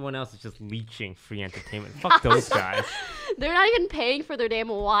everyone else is just leeching free entertainment. Fuck those guys. They're not even paying for their damn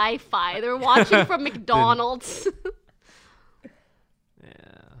Wi-Fi. They're watching from McDonald's. Yeah,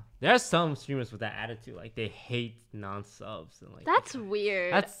 there are some streamers with that attitude, like they hate non-subs and like. That's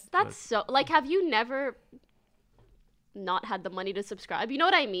weird. That's so. Like, have you never not had the money to subscribe? You know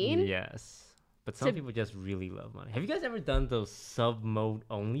what I mean? Yes, but some people just really love money. Have you guys ever done those sub mode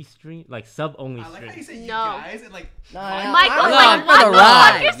only stream, like sub only I like how you streams? say you No. guys and like. Michael's I'm like, for what the the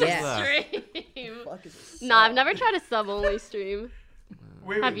ride, fuck is yeah. a stream? Nah, I've never tried a sub only stream.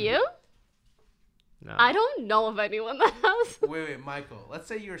 Wait, Have you? No. I don't know of anyone that has. Wait, Michael. Let's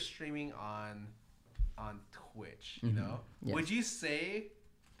say you're streaming on Twitch. You know, Yes. would you say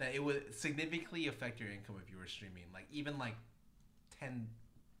that it would significantly affect your income if you were streaming, like even like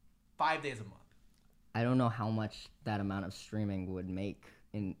 5 days a month? I don't know how much that amount of streaming would make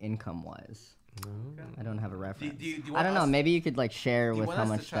in income wise. I don't have a reference. Do you I don't know. want us- Maybe you could like share Do you with want how us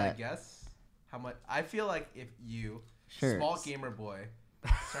much to try that. to guess how much? I feel like if you Sure. Small gamer boy.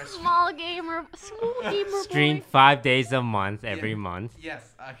 Small gamer Stream boy. 5 days a month every month.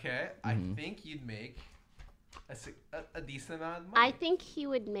 Yes. Okay. I think you'd make a decent amount of money. I think he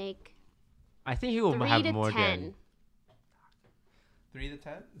would make I think he will 3 have to more 10. than 3 to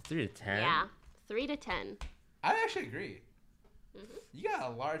 10. 3 to 10. Yeah, 3 to 10. I actually agree. You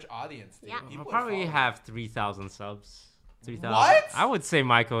got a large audience, dude. Yeah. He'll People probably follow. have 3,000 subs. 3,000. What? I would say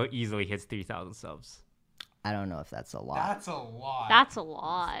Michael easily hits 3,000 subs. I don't know if that's a lot. That's a lot. That's a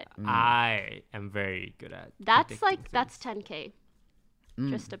lot. I am very good at. That's predicting like that's things. 10K. Mm.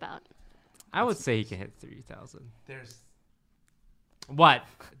 Just about. I would say he can hit 3,000. There's. What?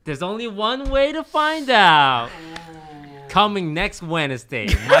 There's only one way to find out. Coming next Wednesday,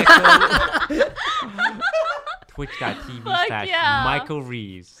 Michael. Twitch.tv Fuck / yeah. Michael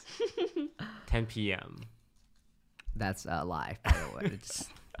Reeves. 10 p.m. That's a lie, by the way. It's,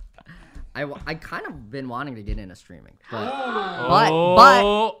 I kind of been wanting to get into streaming, but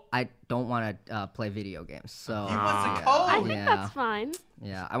Oh. I don't want to play video games. So He wants to yeah. code. I think Yeah. that's fine.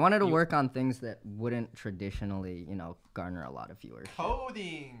 Yeah, I wanted to work on things that wouldn't traditionally, garner a lot of viewers.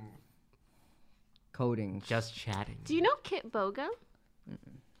 Coding. Coding. Just chatting. Do you know Kit Boga?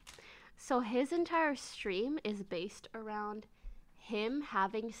 So his entire stream is based around him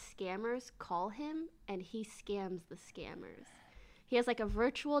having scammers call him, and he scams the scammers. He has like a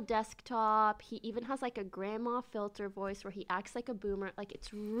virtual desktop. He even has like a grandma filter voice where he acts like a boomer. Like,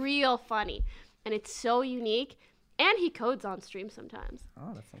 it's real funny, and it's so unique. And he codes on stream sometimes.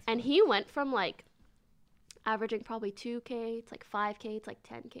 Oh, that sounds And fun. he went from like averaging probably 2K to like 5K to like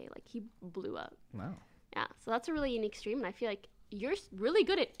 10K. Like, he blew up. Wow. Yeah, so that's a really unique stream, and I feel like you're really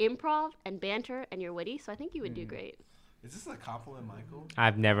good at improv and banter, and you're witty, so I think you would do great. Is this a compliment, Michael?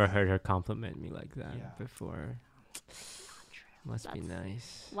 I've never heard her compliment me like that Yeah. before. Must be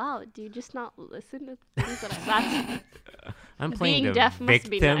nice. Wow, do you just not listen to things that that's I'm playing Being the deaf must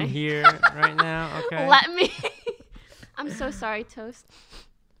be victim nice. here right now. Okay. Let me. I'm so sorry, Toast.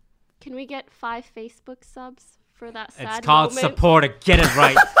 Can we get 5 Facebook subs for that sad It's called moment? supporter. Get it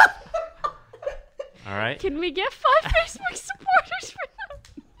right. All right. Can we get 5 Facebook supporters for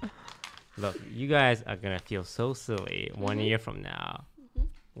that? Look, you guys are gonna feel so silly 1 year from now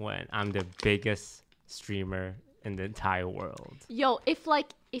when I'm the biggest streamer in the entire world. Yo, if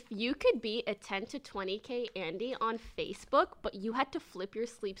you could be a 10 to 20K Andy on Facebook, but you had to flip your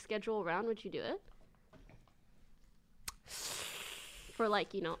sleep schedule around, would you do it? For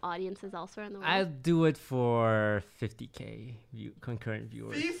audiences elsewhere in the world. I'll do it for 50K concurrent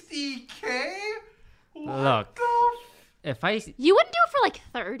viewers. 50K? Look, if I You wouldn't do it for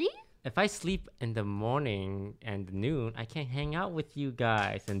 30? if I sleep in the morning and noon, I can't hang out with you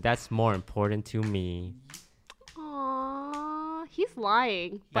guys, and that's more important to me. Aww, he's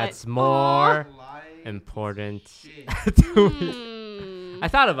lying. But That's more Lying important shit. to me. I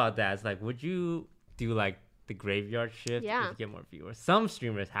thought about that. It's like, would you do the graveyard shift Yeah. to get more viewers? Some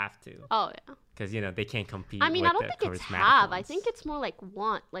streamers have to, Oh yeah. because they can't compete. I mean, with I don't the think it's charismatic have. I ones. think it's more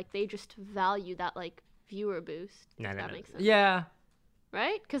want. Like, they just value that viewer boost. No, if no, that no. makes sense. Yeah,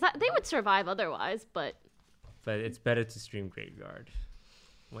 Right? Because they would survive otherwise. But but it's better to stream graveyard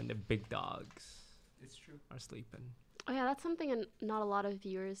when the big dogs It's true. are sleeping. oh yeah, that's something not a lot of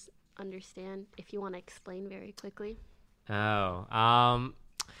viewers understand. If you want to explain very quickly. Oh,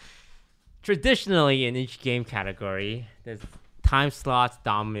 traditionally in each game category, there's time slots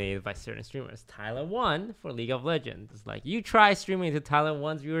dominated by certain streamers. Tyler 1 for League of Legends. It's like, you try streaming to Tyler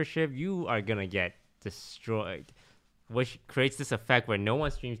 1's viewership, you are gonna get destroyed, which creates this effect where no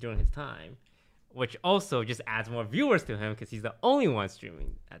one streams during his time, which also just adds more viewers to him because he's the only one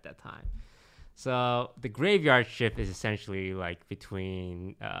streaming at that time. So the graveyard shift is essentially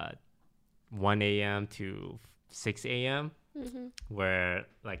between 1 a.m. to 6 a.m. where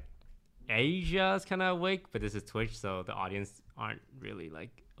Asia is kind of awake, but this is Twitch, so the audience aren't really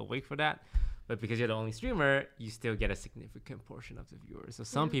awake for that. But because you're the only streamer, you still get a significant portion of the viewers. So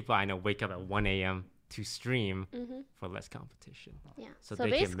some people I know wake up at 1 a.m. to stream for less competition. Yeah. So, So they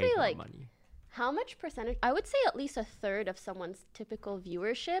can basically, make more money. How much percentage? I would say at least a third of someone's typical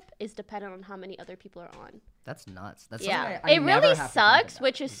viewership is dependent on how many other people are on. That's nuts. That's Yeah, something I it never really have to think sucks, about.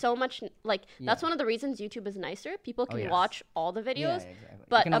 which is so much that's Yeah. one of the reasons YouTube is nicer. People can yes. watch all the videos, Yeah, exactly. You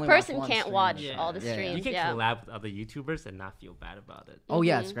but can a only watch person one can't stream watch at a all time. the Yeah, yeah. streams. You can Yeah. collab with other YouTubers and not feel bad about it. Oh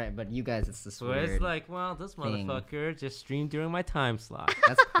yeah, it's great. But you guys, it's this So weird. it's this thing. motherfucker just streamed during my time slot.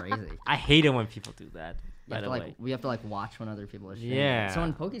 That's crazy. I hate it when people do that. By the way. We have to like watch when other people are streaming. Yeah. So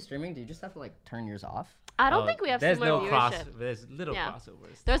in poke streaming, do you just have to like turn yours off? I don't think we have similar viewership. There's little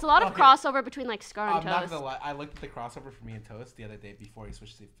crossovers. There's a lot of crossover between like Scar and I'm not Toast. gonna lie. I looked at the crossover for me and Toast the other day before he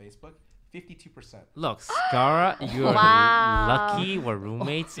switched to Facebook. 52%. Look, Scara, you're Wow. lucky we're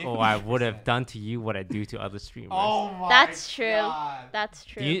roommates, or I would have done to you what I do to other streamers. Oh my That's true. God. That's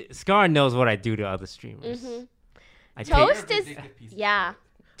true. Scar knows what I do to other streamers. Mhm. I Toast take, is Vindictive piece of yeah. shit.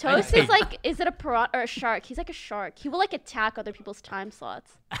 Toast take- is like, is it a piranha or a shark? He's like a shark. He will like attack other people's time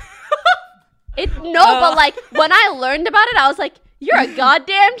slots. But like when I learned about it, I was like, you're a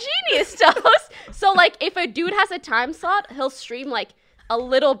goddamn genius, Toast. So like if a dude has a time slot, he'll stream like a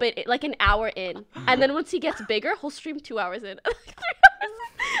little bit, like an hour in, and then once he gets bigger, he'll stream 2 hours in, 3 hours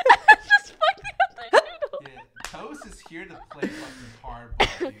in. Just fuck the other dude. Yeah, Toast is here to play fucking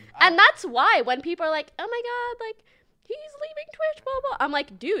hardball, dude. And that's why when people are like, oh my god, like, he's leaving Twitch, blah, blah. I'm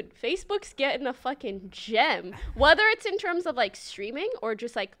like, dude, Facebook's getting a fucking gem. Whether it's in terms of, like, streaming or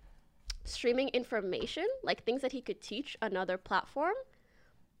just, like, streaming information, like, things that he could teach another platform,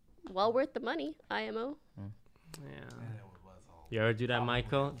 well worth the money, IMO. Yeah. it was all- You ever do that,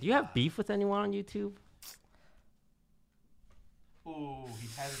 Michael? Do you have beef with anyone on YouTube? Ooh, he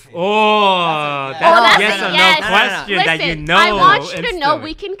hesitated. Oh, That's a that's yes. a yes or Oh, that's a no yes. question Listen, that you know. I want you to know instantly.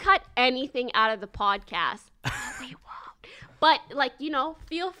 we can cut anything out of the podcast. We won't. But, like, you know,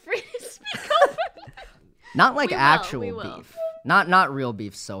 feel free to speak openly. Not like We will, actual we will. beef. Not real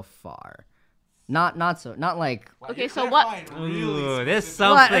beef so far. Not like Wow, Okay, you're so what- clarifying really Ooh, there's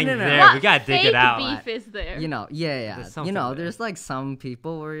specific. something no, no, no. there. What we gotta dig fake it out. beef is there? yeah. There's something there. There's like some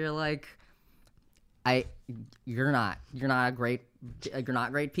people where you're like, you're not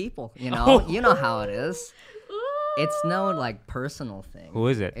great people. You know, you know how it is. It's no like personal thing. Who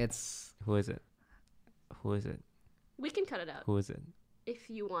is it? Who is it? We can cut it out Who is it? if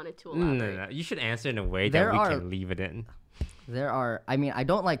you wanted to No, elaborate. no. You should answer in a way There that we are- can leave it in. There are. I mean, I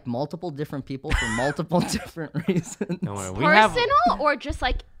don't like multiple different people for multiple different reasons. Don't worry. We have. Personal or just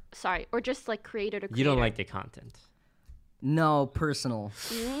like creator to creator? You don't like the content. No, personal.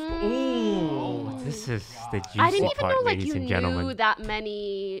 Ooh, this is the juicy I didn't even part, know like ladies you and knew gentlemen. that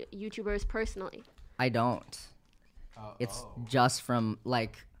many YouTubers personally. I don't. Oh, It's oh. just from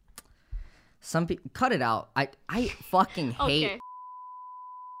like some people. Cut it out. I fucking hate. Okay.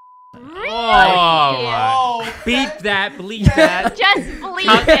 Oh Yeah. my! Beep that, bleep that. Just believe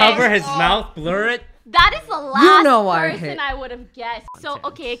it. Cover his mouth, blur it. That is the last know I person hate- I would have guessed. So, Content.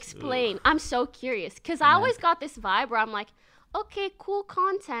 okay, explain. I'm so curious. Because I always got this vibe where I'm like, okay, cool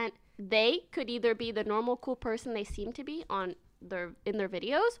content. They could either be the normal cool person they seem to be in their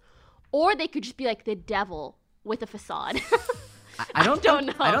videos, or they could just be like the devil with a facade. I don't don't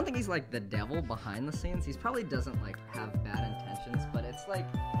think, know. I don't think he's like the devil behind the scenes. He's probably doesn't like have bad intentions, but it's like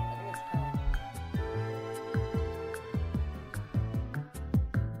I think it's kind of.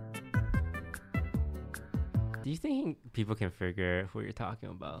 Do you think people can figure who you're talking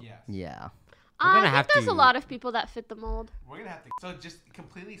about? Yes. Yeah. We're gonna I have think there's a to- lot of people that fit the mold. We're gonna have to. So just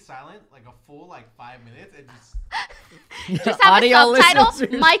completely silent, like a full 5 minutes, and just. Just have Audio a subtitle,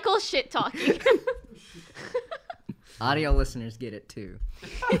 listeners. Michael shit talking. Audio listeners get it too.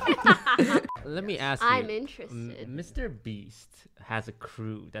 Let me ask you. I'm interested. Mr. Beast has a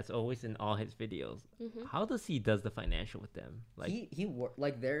crew that's always in all his videos. Mm-hmm. How does he does the financial with them? Like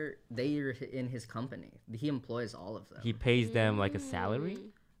Like they're in his company. He employs all of them. he pays them like a salary?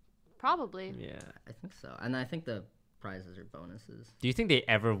 Probably. Yeah. I think so, and I think the prizes are bonuses. Do you think they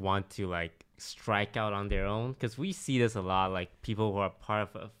ever want to like strike out on their own? Because we see this a lot, like people who are part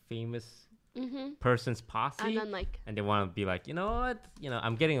of a famous Mm-hmm. person's posse, And then like, and they want to be like, you know what?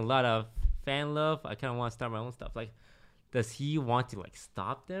 I'm getting a lot of fan love. I kind of want to start my own stuff. Like, does he want to like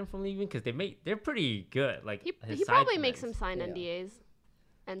stop them from leaving? Because they're pretty good. Like his he side probably makes them comments. sign Yeah. NDAs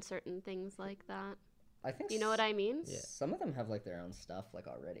and certain things like that. I think You know what I mean? Some of them have like their own stuff like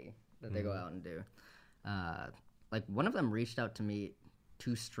already that they go out and do. Like one of them reached out to me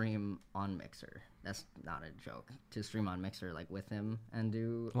to stream on Mixer. That's not a joke. To stream on Mixer like with him and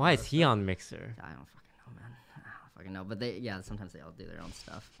do. Why is he on Mixer? I don't fucking know, man. I don't fucking know. But sometimes they all do their own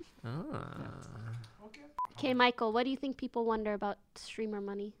stuff. Ah. Okay. Okay, Michael, what do you think people wonder about streamer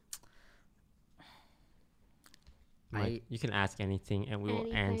money? Like, you can ask anything and we will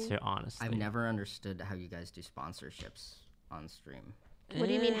Anything. answer honestly. I've never understood how you guys do sponsorships on stream. What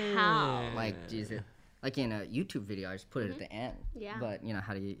do you mean, how? Like, is it like in a YouTube video? I just put it at the end. Yeah. But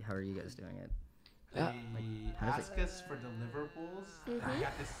how are you guys doing it? They how does ask us for deliverables. We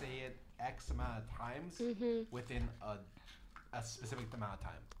have to say it X amount of times Mm-hmm. within a specific amount of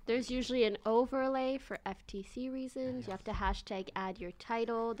time. There's usually an overlay for FTC reasons. You have to hashtag add your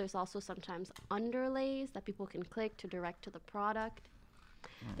title. There's also sometimes underlays that people can click to direct to the product.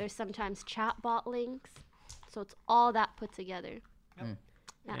 There's sometimes chatbot links. So it's all that put together.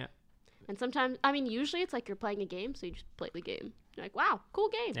 Yeah. And sometimes, I mean, usually it's like you're playing a game, so you just play the game. You're like, wow, cool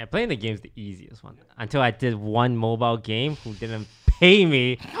game. Yeah, playing the game's the easiest one. Until I did one mobile game who didn't pay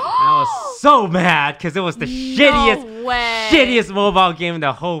me. And I was so mad because it was the shittiest mobile game in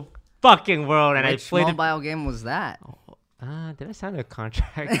the whole fucking world. And Which I played mobile game was that? did I sign a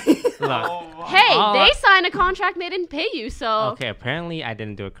contract? Look, hey, they signed a contract and they didn't pay you, so. Okay, apparently I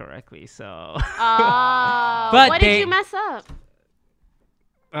didn't do it correctly, so. But what did you mess up?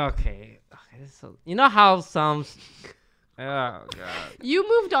 Okay, this is so, you know how some. Oh god. You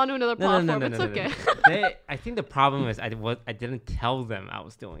moved on to another platform. It's okay. I think the problem is I didn't tell them I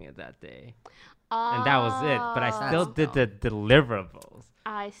was doing it that day, and that was it. But I still did the deliverables.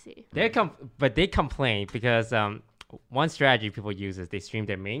 I see. But they complained because one strategy people use is they stream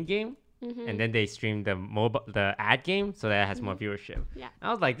their main game. And then they stream the ad game, so that has more viewership. Yeah. I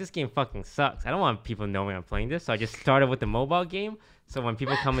was like, this game fucking sucks. I don't want people knowing I'm playing this, so I just started with the mobile game. So when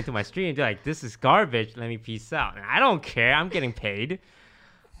people come into my stream, they're like, this is garbage. Let me peace out. And I don't care. I'm getting paid.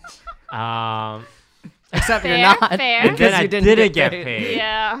 Except you're not. Fair. And then I didn't get paid.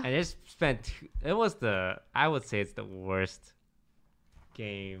 Yeah. I just spent. I would say it's the worst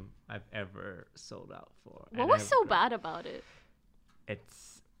game I've ever sold out for. What was so bad about it?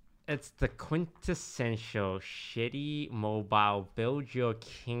 It's the quintessential shitty mobile build your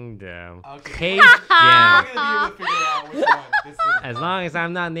kingdom. Okay. Pay gems. I'm gonna be able to figure out which one this is. As long as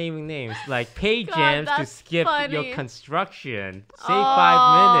I'm not naming names, like pay God, gems to that's skip funny. your construction, save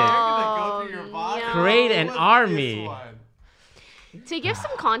 5 minutes, You're gonna go through your box. no. create an What's army. this one? To give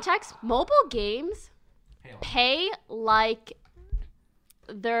some context, mobile games pay like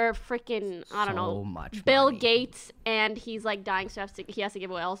they're freaking, I don't know, much Bill money. Gates, and he's like dying, so he has to give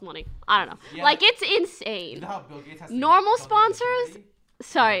away all his money. I don't know. Yeah, like, but- it's You insane. know how Bill Gates has to Normal donate to sponsors? charity?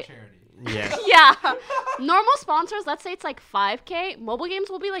 Sorry. Charity. Yeah. Yeah. Normal sponsors, let's say it's like 5K. Mobile games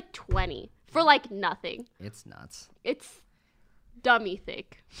will be like 20 for like nothing. It's nuts. It's dummy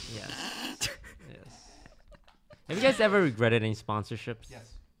thick. Yes. Have you guys ever regretted any sponsorships? Yes.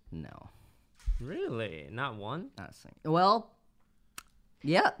 No. Really? Not one? Not a thing. Well,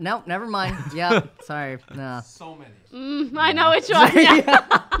 yeah, no, never mind. Yeah, sorry. No. So many. I know which one. Yeah.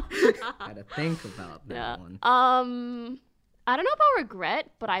 I had to think about that Yeah. one. I don't know about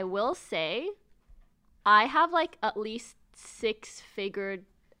regret, but I will say I have like at least 6-figure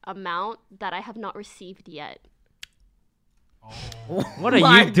amount that I have not received yet. What are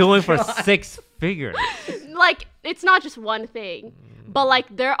My you doing for God. 6 figures? Like, it's not just one thing, but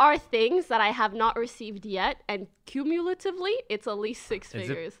like there are things that I have not received yet, and cumulatively, it's at least 6 Is it-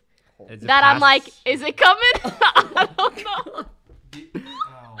 figures. Is it That I'm past- like, is it coming? I don't know.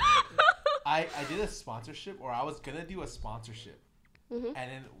 I did a sponsorship, or I was gonna do a sponsorship, and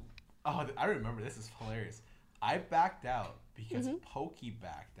then I remember, this is hilarious. I backed out because Pokey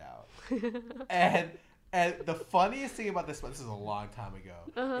backed out, and the funniest thing about this is a long time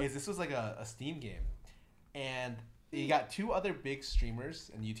ago, is this was like a Steam game, and you got 2 other big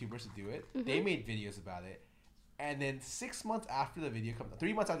streamers and YouTubers to do it. They made videos about it, and then 6 months after the video comes,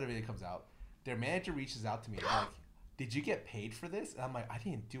 3 months after the video comes out, their manager reaches out to me like, "Did you get paid for this?" And I'm like, "I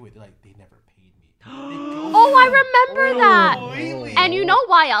didn't do it." They're like, "They never paid me." Oh, I remember that. Completely. And you know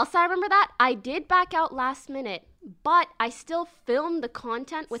why else I remember that? I did back out last minute, but I still filmed the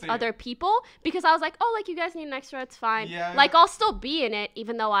content with Same. other people because I was like, oh, like, you guys need an extra, it's fine. Yeah. Like, I'll still be in it,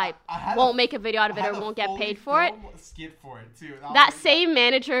 even though I had won't a- make a video out of I it had or a won't get fully paid for it. filmed skit for it too. And I was That like, same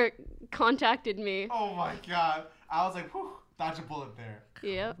manager contacted me. Oh my god! I was like, whew, dodge a bullet there.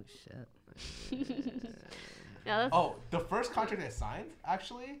 Yep. Oh, shit. Yeah, that's, Oh, the first contract I signed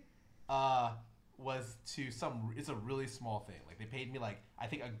actually, was to it's a really small thing. Like, they paid me like, I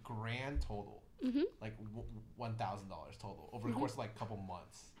think, a grand total, like $1,000 total over the course of like a couple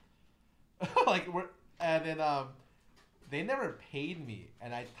months. And then they never paid me,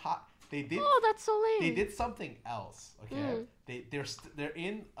 and I thought they did. oh, that's so lame. They did something else. Okay, they're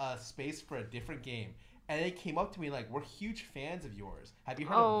in a space for a different game, and they came up to me like, "We're huge fans of yours. Have you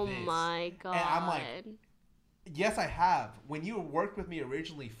heard Oh of this?" my god. And I'm like, "Yes, I have. When you worked with me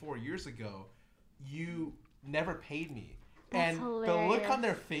originally 4 years ago, you never paid me." That's and the look on hilarious.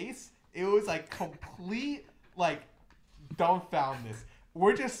 their face, it was like complete like dumbfoundness.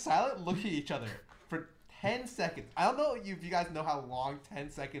 We're just silent, looking at each other for 10 seconds. I don't know if you guys know how long 10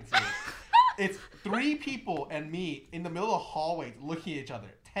 seconds is. It's 3 people and me in the middle of the hallway looking at each other.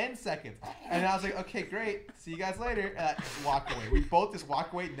 10 seconds. And I was like, okay, great. See you guys later. And I walk away. We both just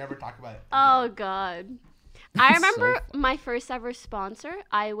walk away, never talk about it. Oh, God. I remember so my first ever sponsor.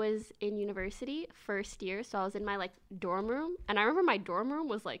 I was in university first year, so I was in my like dorm room, and I remember my dorm room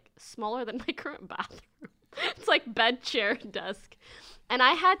was like smaller than my current bathroom. It's like bed, chair, desk. And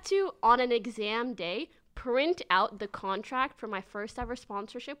I had to, on an exam day, print out the contract for my first ever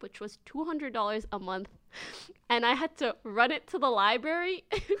sponsorship, which was $200 a month. And I had to run it to the library,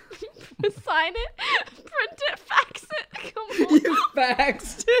 sign it, print it, fax it. Come on. You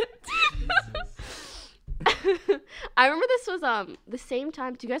faxed it. I remember this was the same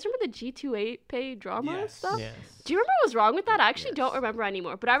time. Do you guys remember the G2A pay drama Yes. stuff? Yes. Do you remember what was wrong with that? I actually Yes. don't remember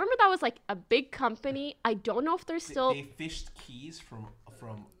anymore. But I remember that was like a big company. I don't know if they're still. They fished keys from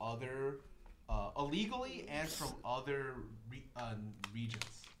other illegally and from other regions,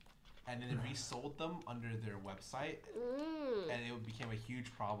 and then they resold them under their website, and it became a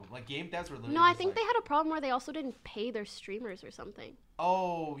huge problem. Like game devs were literally. No, I just think like, they had a problem where they also didn't pay their streamers or something.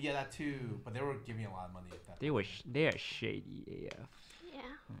 Oh yeah, that too. But they were giving a lot of money at that. They are shady AF.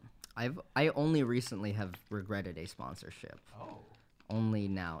 Yeah. I only recently have regretted a sponsorship. Oh. Only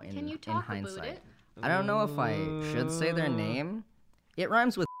now in Can you in talk about hindsight. it? I don't know if I should say their name. It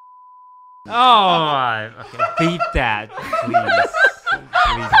rhymes with. Oh, okay. Beep that, please.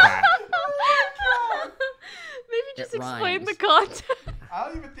 Beep that. Maybe just It explain rhymes. the content. I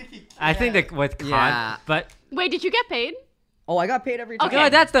don't even think he. I think that with Yeah. but Wait, did you get paid? Oh, I got paid every time. Okay, no,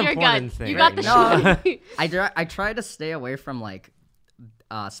 that's the you're important good. thing. You got the No. shit. I try to stay away from like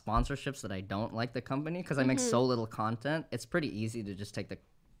sponsorships that I don't like the company because I make so little content. It's pretty easy to just take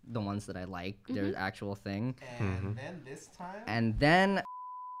the ones that I like, their actual thing, And then this time. and then.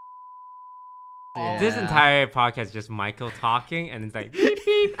 This Yeah. entire podcast is just Michael talking, and it's like beep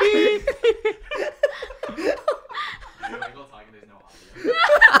beep beep. Michael talking, there's no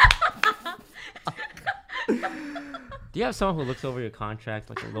audio. Do you have someone who looks over your contract,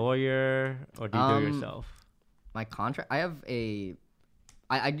 like a lawyer, or do you do it yourself? My contract. I have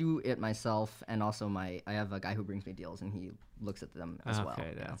I do it myself, and also I have a guy who brings me deals, and he looks at them as well.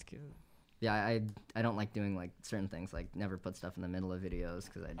 Okay, yeah. that's good. Yeah, I don't like doing like certain things, like never put stuff in the middle of videos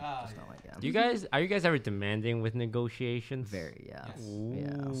because I just don't like. Yeah. Are you guys ever demanding with negotiations? Very, yeah.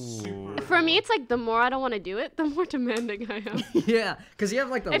 Yes. Ooh. For me, it's like the more I don't want to do it, the more demanding I am. Yeah. Yeah, because you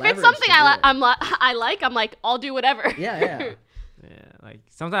have like the. If leverage it's something to do it. I'm like, I'll do whatever. Yeah, yeah. Yeah, like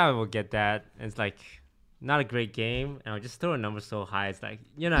sometimes I will get that. And it's like not a great game, and I'll just throw a number so high. It's like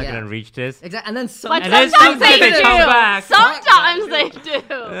you're not Yeah. gonna reach this. Exactly, and then But And then sometimes they sometimes they come do. back. Sometimes they And do.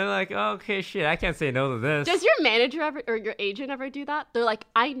 they're like, okay, shit, I can't say no to this. Does your manager ever or your agent ever do that? They're like,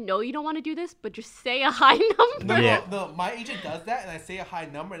 I know you don't want to do this, but just say a high number. No, Yeah. no, my agent does that, and I say a high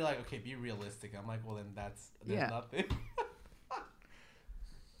number, and they're like, okay, be realistic. I'm like, well, then there's Yeah. nothing.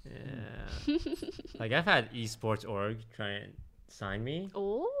 Yeah. Like I've had esports org try and sign me.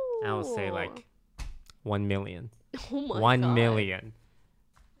 Oh. And I'll say like 1 million. Oh my 1 God. million.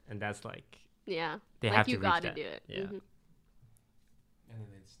 And that's like Yeah. they like have you to reach gotta that. do it. Yeah. Mhm. And then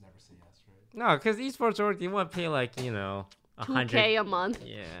they just never say yes, right? No, because esports org, they want to pay like, 100. $2K a month.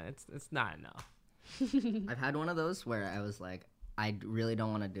 Yeah, it's not enough. I've had one of those where I was like, I really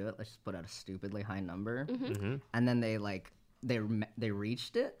don't want to do it. Let's just put out a stupidly high number, Mm-hmm. and then they like. They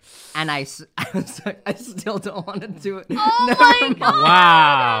reached it, and I was like, I still don't want to do it. Oh Never my mind.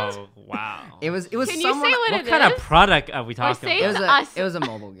 God. Wow. It was Can you say someone. what What it kind is? of product are we talking say about? It was us. it was a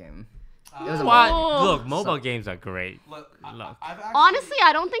mobile game. It was a What? Oh. Look, mobile games are great. Look, Look. I've actually, Honestly,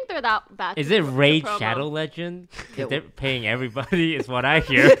 I don't think they're that bad. Is to it put the Raid promo. Shadow Legend? 'Cause It- they're paying everybody, is what I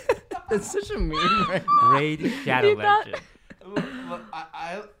hear. It's such a meme right now. Raid Shadow Need that? Legend. look,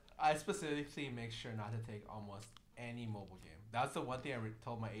 I specifically make sure not to take almost any mobile game. That's the one thing I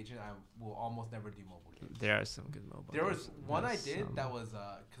told my agent. I will almost never do mobile games. There are some good mobile There games. was one I There's did some. that was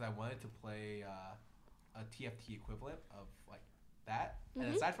because I wanted to play a TFT equivalent of like that.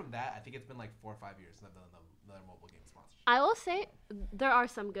 And aside from that, I think it's been like 4 or 5 years since I've done another mobile game sponsorship. I will say there are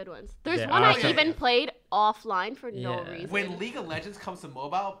some good ones. There's There one are I some- even played offline for no Yeah. reason. When League of Legends comes to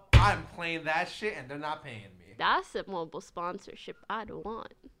mobile, I'm playing that shit, and they're not paying me. That's a mobile sponsorship I'd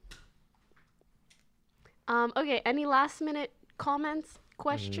want. Okay, any last minute comments,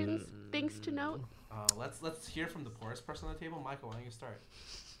 questions, things to note? Let's hear from the poorest person on the table. Michael, why don't you start?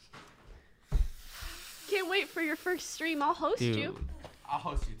 Can't wait for your first stream. I'll host Dude. you. I'll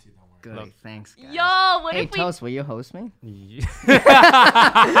host you too. Don't worry. Good, Look. thanks, guys. Yo, what Hey, if we? Toast, will you host me?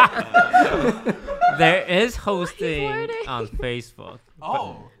 There is hosting flirting. on Facebook.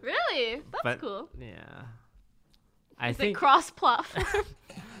 Oh, Really? That's but cool. yeah, I Is it think cross-platform?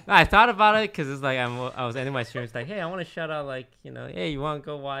 I thought about it because it's like I was ending my stream. It's like, hey, I want to shout out like hey, you want to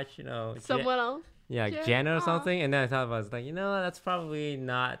go watch someone else? Yeah, Jen? Jenna or Aw. something. And then I thought about it, it's like that's probably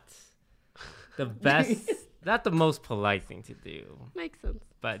not the best, not the most polite thing to do. Makes sense.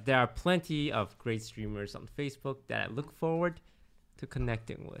 But there are plenty of great streamers on Facebook that I look forward to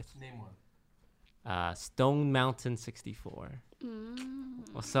connecting with. Name one. Stone Mountain 64.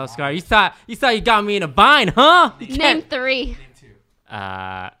 Mm. What's up, Scar? You thought you got me in a bind, huh? Name 3. Name 2.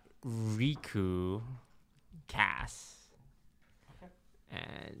 Riku, Cass, Okay.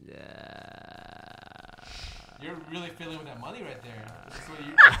 and You're really feeling with that money right there.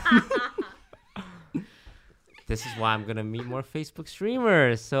 this is why I'm gonna meet more Facebook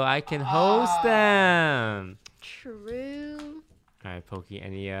streamers so I can host them. True. All right, Pokey.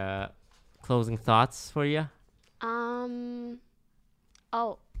 Any closing thoughts for you?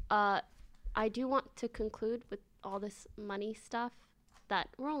 I do want to conclude with all this money stuff that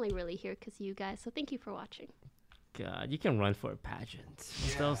we're only really here because of you guys. So thank you for watching. God, you can run for a pageant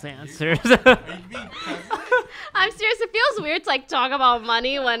with Yeah, those answers. Are you being president? I'm serious. It feels weird to like talk about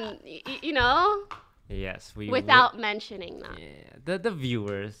money when Yes, we without mentioning that. Yeah, the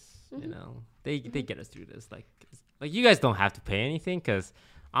viewers, they get us through this. Like you guys don't have to pay anything because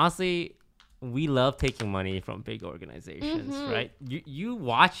honestly, we love taking money from big organizations, right? You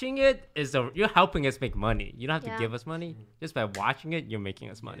watching it you're helping us make money. You don't have to give us money. Just by watching it, you're making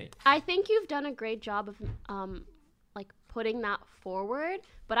us money. I think you've done a great job of like putting that forward,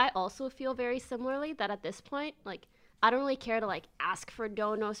 but I also feel very similarly that at this point, like I don't really care to like ask for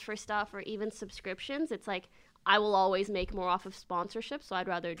donos for stuff or even subscriptions. It's like I will always make more off of sponsorship, so I'd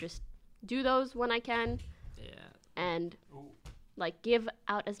rather just do those when I can. Yeah. And like give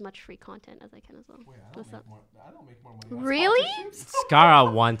out as much free content as I can as well. Wait, I What's don't up? make more money. on Really? sponsorships.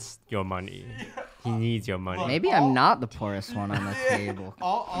 Skara wants your money. He needs your money. Look, Maybe I'm not the poorest one on the table.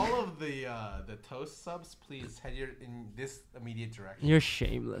 All of the toast subs, please head in this immediate direction. You're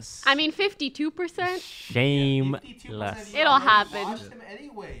shameless. I mean, 52%. Shameless. 52% It'll happen. Watch them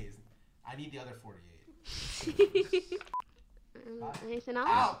anyways. I need the other 48. Anything else?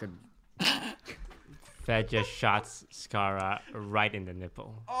 Ow! Good. Fed just shots Skara right in the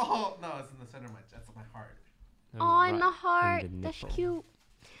nipple. Oh no, it's in the center of that's my heart. Oh, in the Right heart. in the That's nipple. cute.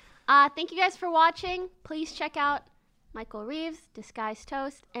 Thank you guys for watching. Please check out Michael Reeves, Disguised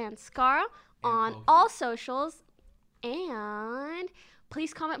Toast, and Skara on Loki. all socials. And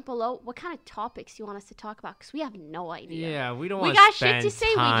please comment below what kind of topics you want us to talk about because we have no idea. Yeah, we don't We want got to shit spend to say,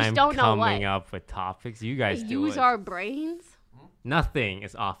 we just time don't know what. coming up with topics. You guys do Use it. our brains. Nothing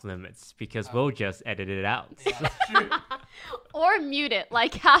is off limits because we'll just edit it out. Yeah, that's true. Or mute it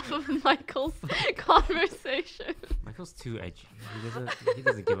like half of Michael's conversation. Michael's too edgy. He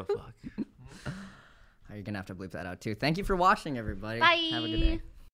doesn't give a fuck. You're gonna have to bleep that out too. Thank you for watching, everybody. Bye. Have a good day.